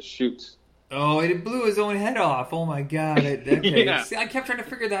time and just shoots. Oh, it blew his own head off. Oh, my God. Okay. Yeah. See, I kept trying to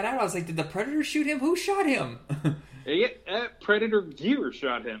figure that out. I was like, did the Predator shoot him? Who shot him? Yeah, Predator gear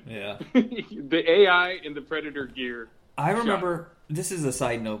shot him. Yeah. The AI in the Predator gear. I remember, this is a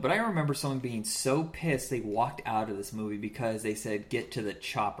side note, but I remember someone being so pissed they walked out of this movie because they said, get to the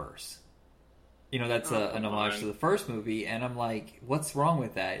choppers. You know, that's an homage to the first movie, and I'm like, what's wrong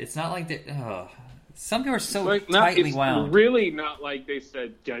with that? It's not like that... Some people are so tightly wound. It's really not like they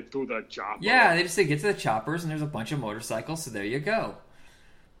said, get to the choppers. Yeah, they just say, get to the choppers, and there's a bunch of motorcycles, so there you go.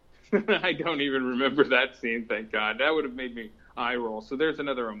 I don't even remember that scene, thank God. That would have made me eye roll. So there's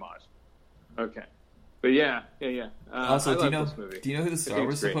another homage. Okay. But yeah. Also, do you know who the star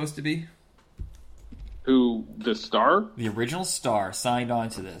was supposed to be? Who, the star? The original star signed on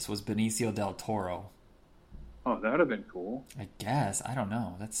to this was Benicio del Toro. Oh, that would have been cool. I guess. I don't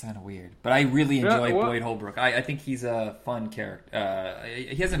know. That's kind of weird. But I really enjoy Boyd Holbrook. I think he's a fun character.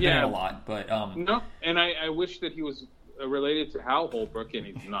 He hasn't been in a lot, but... No, and I wish that he was related to Hal Holbrook, and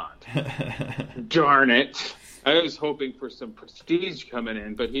he's not. Darn it. I was hoping for some prestige coming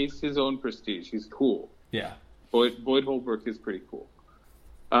in, but he's his own prestige. He's cool. Yeah. Boyd Holbrook is pretty cool.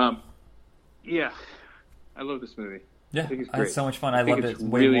 Yeah. I love this movie. Yeah, I think it's great. It's so much fun. I loved it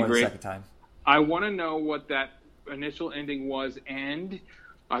way more the second time. I want to know what that initial ending was, and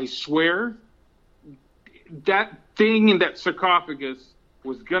I swear that thing in that sarcophagus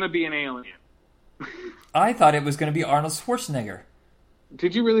was going to be an alien. I thought it was going to be Arnold Schwarzenegger.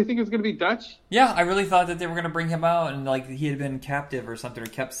 Did you really think it was going to be Dutch? Yeah, I really thought that they were going to bring him out and like he had been captive or something, or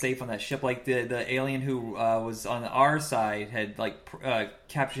kept safe on that ship. Like the alien who was on our side had like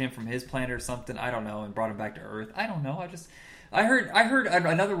captured him from his planet or something. I don't know, and brought him back to Earth. I don't know. I heard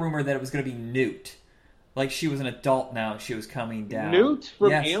another rumor that it was going to be Newt. Like she was an adult now. She was coming down. Newt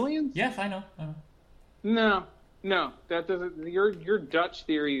from Aliens? Yes, I know. No, that doesn't. Your Dutch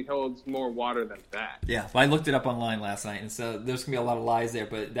theory holds more water than that. Yeah, I looked it up online last night, and so there's gonna be a lot of lies there.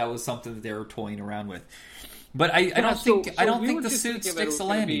 But that was something that they were toying around with. But I don't think the suit sticks the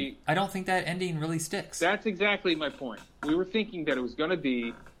landing. I don't think that ending really sticks. That's exactly my point. We were thinking that it was going to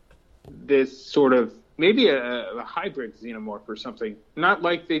be this sort of maybe a hybrid xenomorph or something, not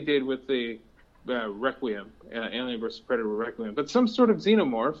like they did with the Requiem, Alien vs. Predator Requiem, but some sort of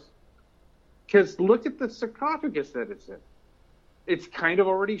xenomorph. Because look at the sarcophagus that it's in. It's kind of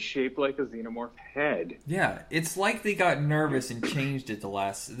already shaped like a xenomorph head. Yeah, it's like they got nervous and changed it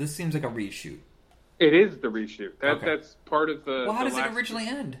This seems like a reshoot. It is the reshoot. Okay. That's part of the. Well, how does it originally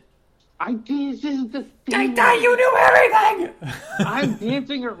end? This is the thing. I thought you knew everything! I'm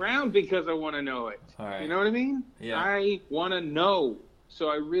dancing around because I want to know it. All right. You know what I mean? Yeah. I want to know. So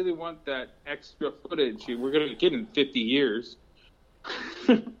I really want that extra footage. We're going to get in 50 years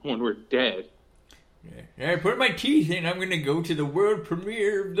when we're dead. I put my teeth in. I'm going to go to the world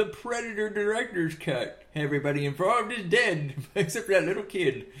premiere of the Predator Director's Cut. Everybody involved is dead, except for that little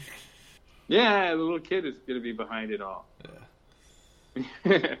kid. Yeah, the little kid is going to be behind it all.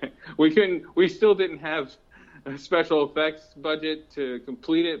 Yeah. We still didn't have a special effects budget to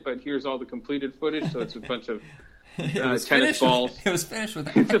complete it, but here's all the completed footage. So it's a bunch of tennis balls. It was finished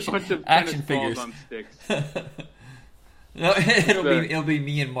with it's a bunch of action tennis figures balls on sticks. No, it'll be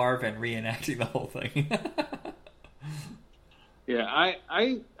me and Marvin reenacting the whole thing. Yeah,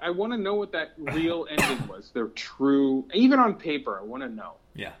 I want to know what that real ending was. They're true, even on paper. I want to know.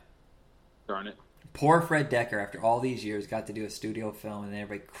 Yeah. Darn it. Poor Fred Decker, after all these years, got to do a studio film, and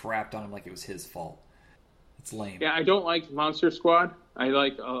everybody crapped on him like it was his fault. It's lame. Yeah, I don't like Monster Squad. I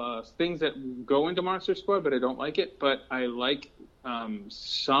like things that go into Monster Squad, but I don't like it. But I like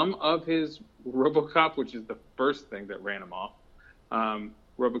some of his RoboCop, which is the first thing that ran him off.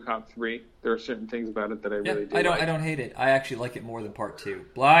 RoboCop 3. There are certain things about it that I really do. I don't hate it. I actually like it more than Part 2.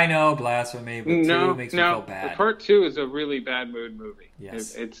 I know, blasphemy, but 2 makes me feel bad. Part 2 is a really bad mood movie.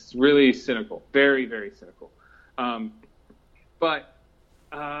 Yes. It's really cynical. Very, very cynical. But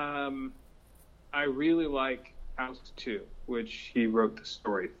I really like House 2, which he wrote the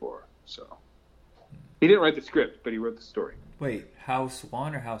story for. So he didn't write the script, but he wrote the story. Wait, House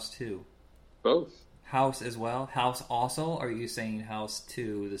 1 or House 2? Both. House as well? House also? Or are you saying House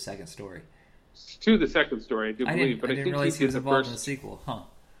 2, the second story? 2, the second story, I do believe. I didn't realize he was involved in the sequel. Huh.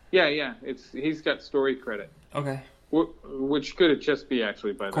 Yeah. He's got story credit. Okay. Which could just be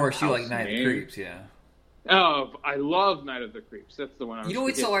actually by the Of course, you like Night name. of the Creeps, yeah. Oh, I love Night of the Creeps. That's the one I was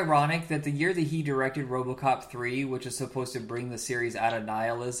what's so ironic? That the year that he directed RoboCop 3, which is supposed to bring the series out of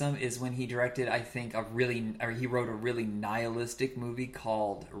nihilism, is when he directed, I think, he wrote a really nihilistic movie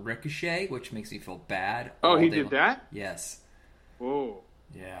called Ricochet, which makes me feel bad. Oh, he did that? Yes. Whoa.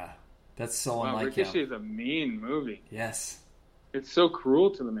 Yeah. That's so unlike him. Ricochet is a mean movie. Yes. It's so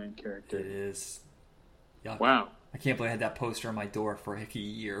cruel to the main character. It is. Yuck. Wow. I can't believe I had that poster on my door for a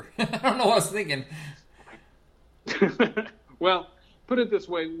year. I don't know what I was thinking. Well, put it this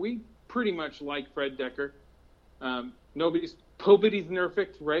way: we pretty much like Fred Decker. Nobody's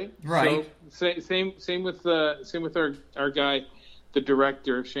perfect, right? Right. So same with our guy, the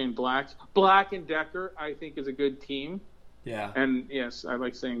director Shane Black. Black and Decker, I think, is a good team. Yeah. And yes, I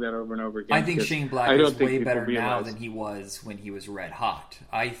like saying that over and over again. I think Shane Black is way better now than he was when he was red hot.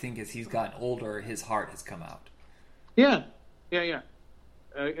 I think as he's gotten older, his heart has come out. Yeah.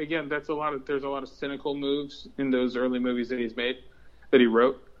 Again, there's a lot of cynical moves in those early movies that he's made, that he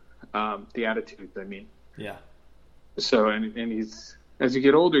wrote. The attitudes, I mean. Yeah. So, and he's, as you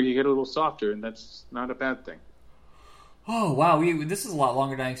get older, you get a little softer, and that's not a bad thing. Oh, wow. This is a lot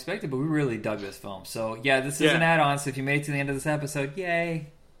longer than I expected, but we really dug this film. So, yeah, this is an add-on, so if you made it to the end of this episode, yay.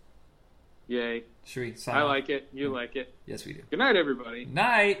 Yay. Should we sign I off? like it. You like it. Yes, we do. Good night, everybody.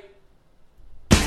 Night.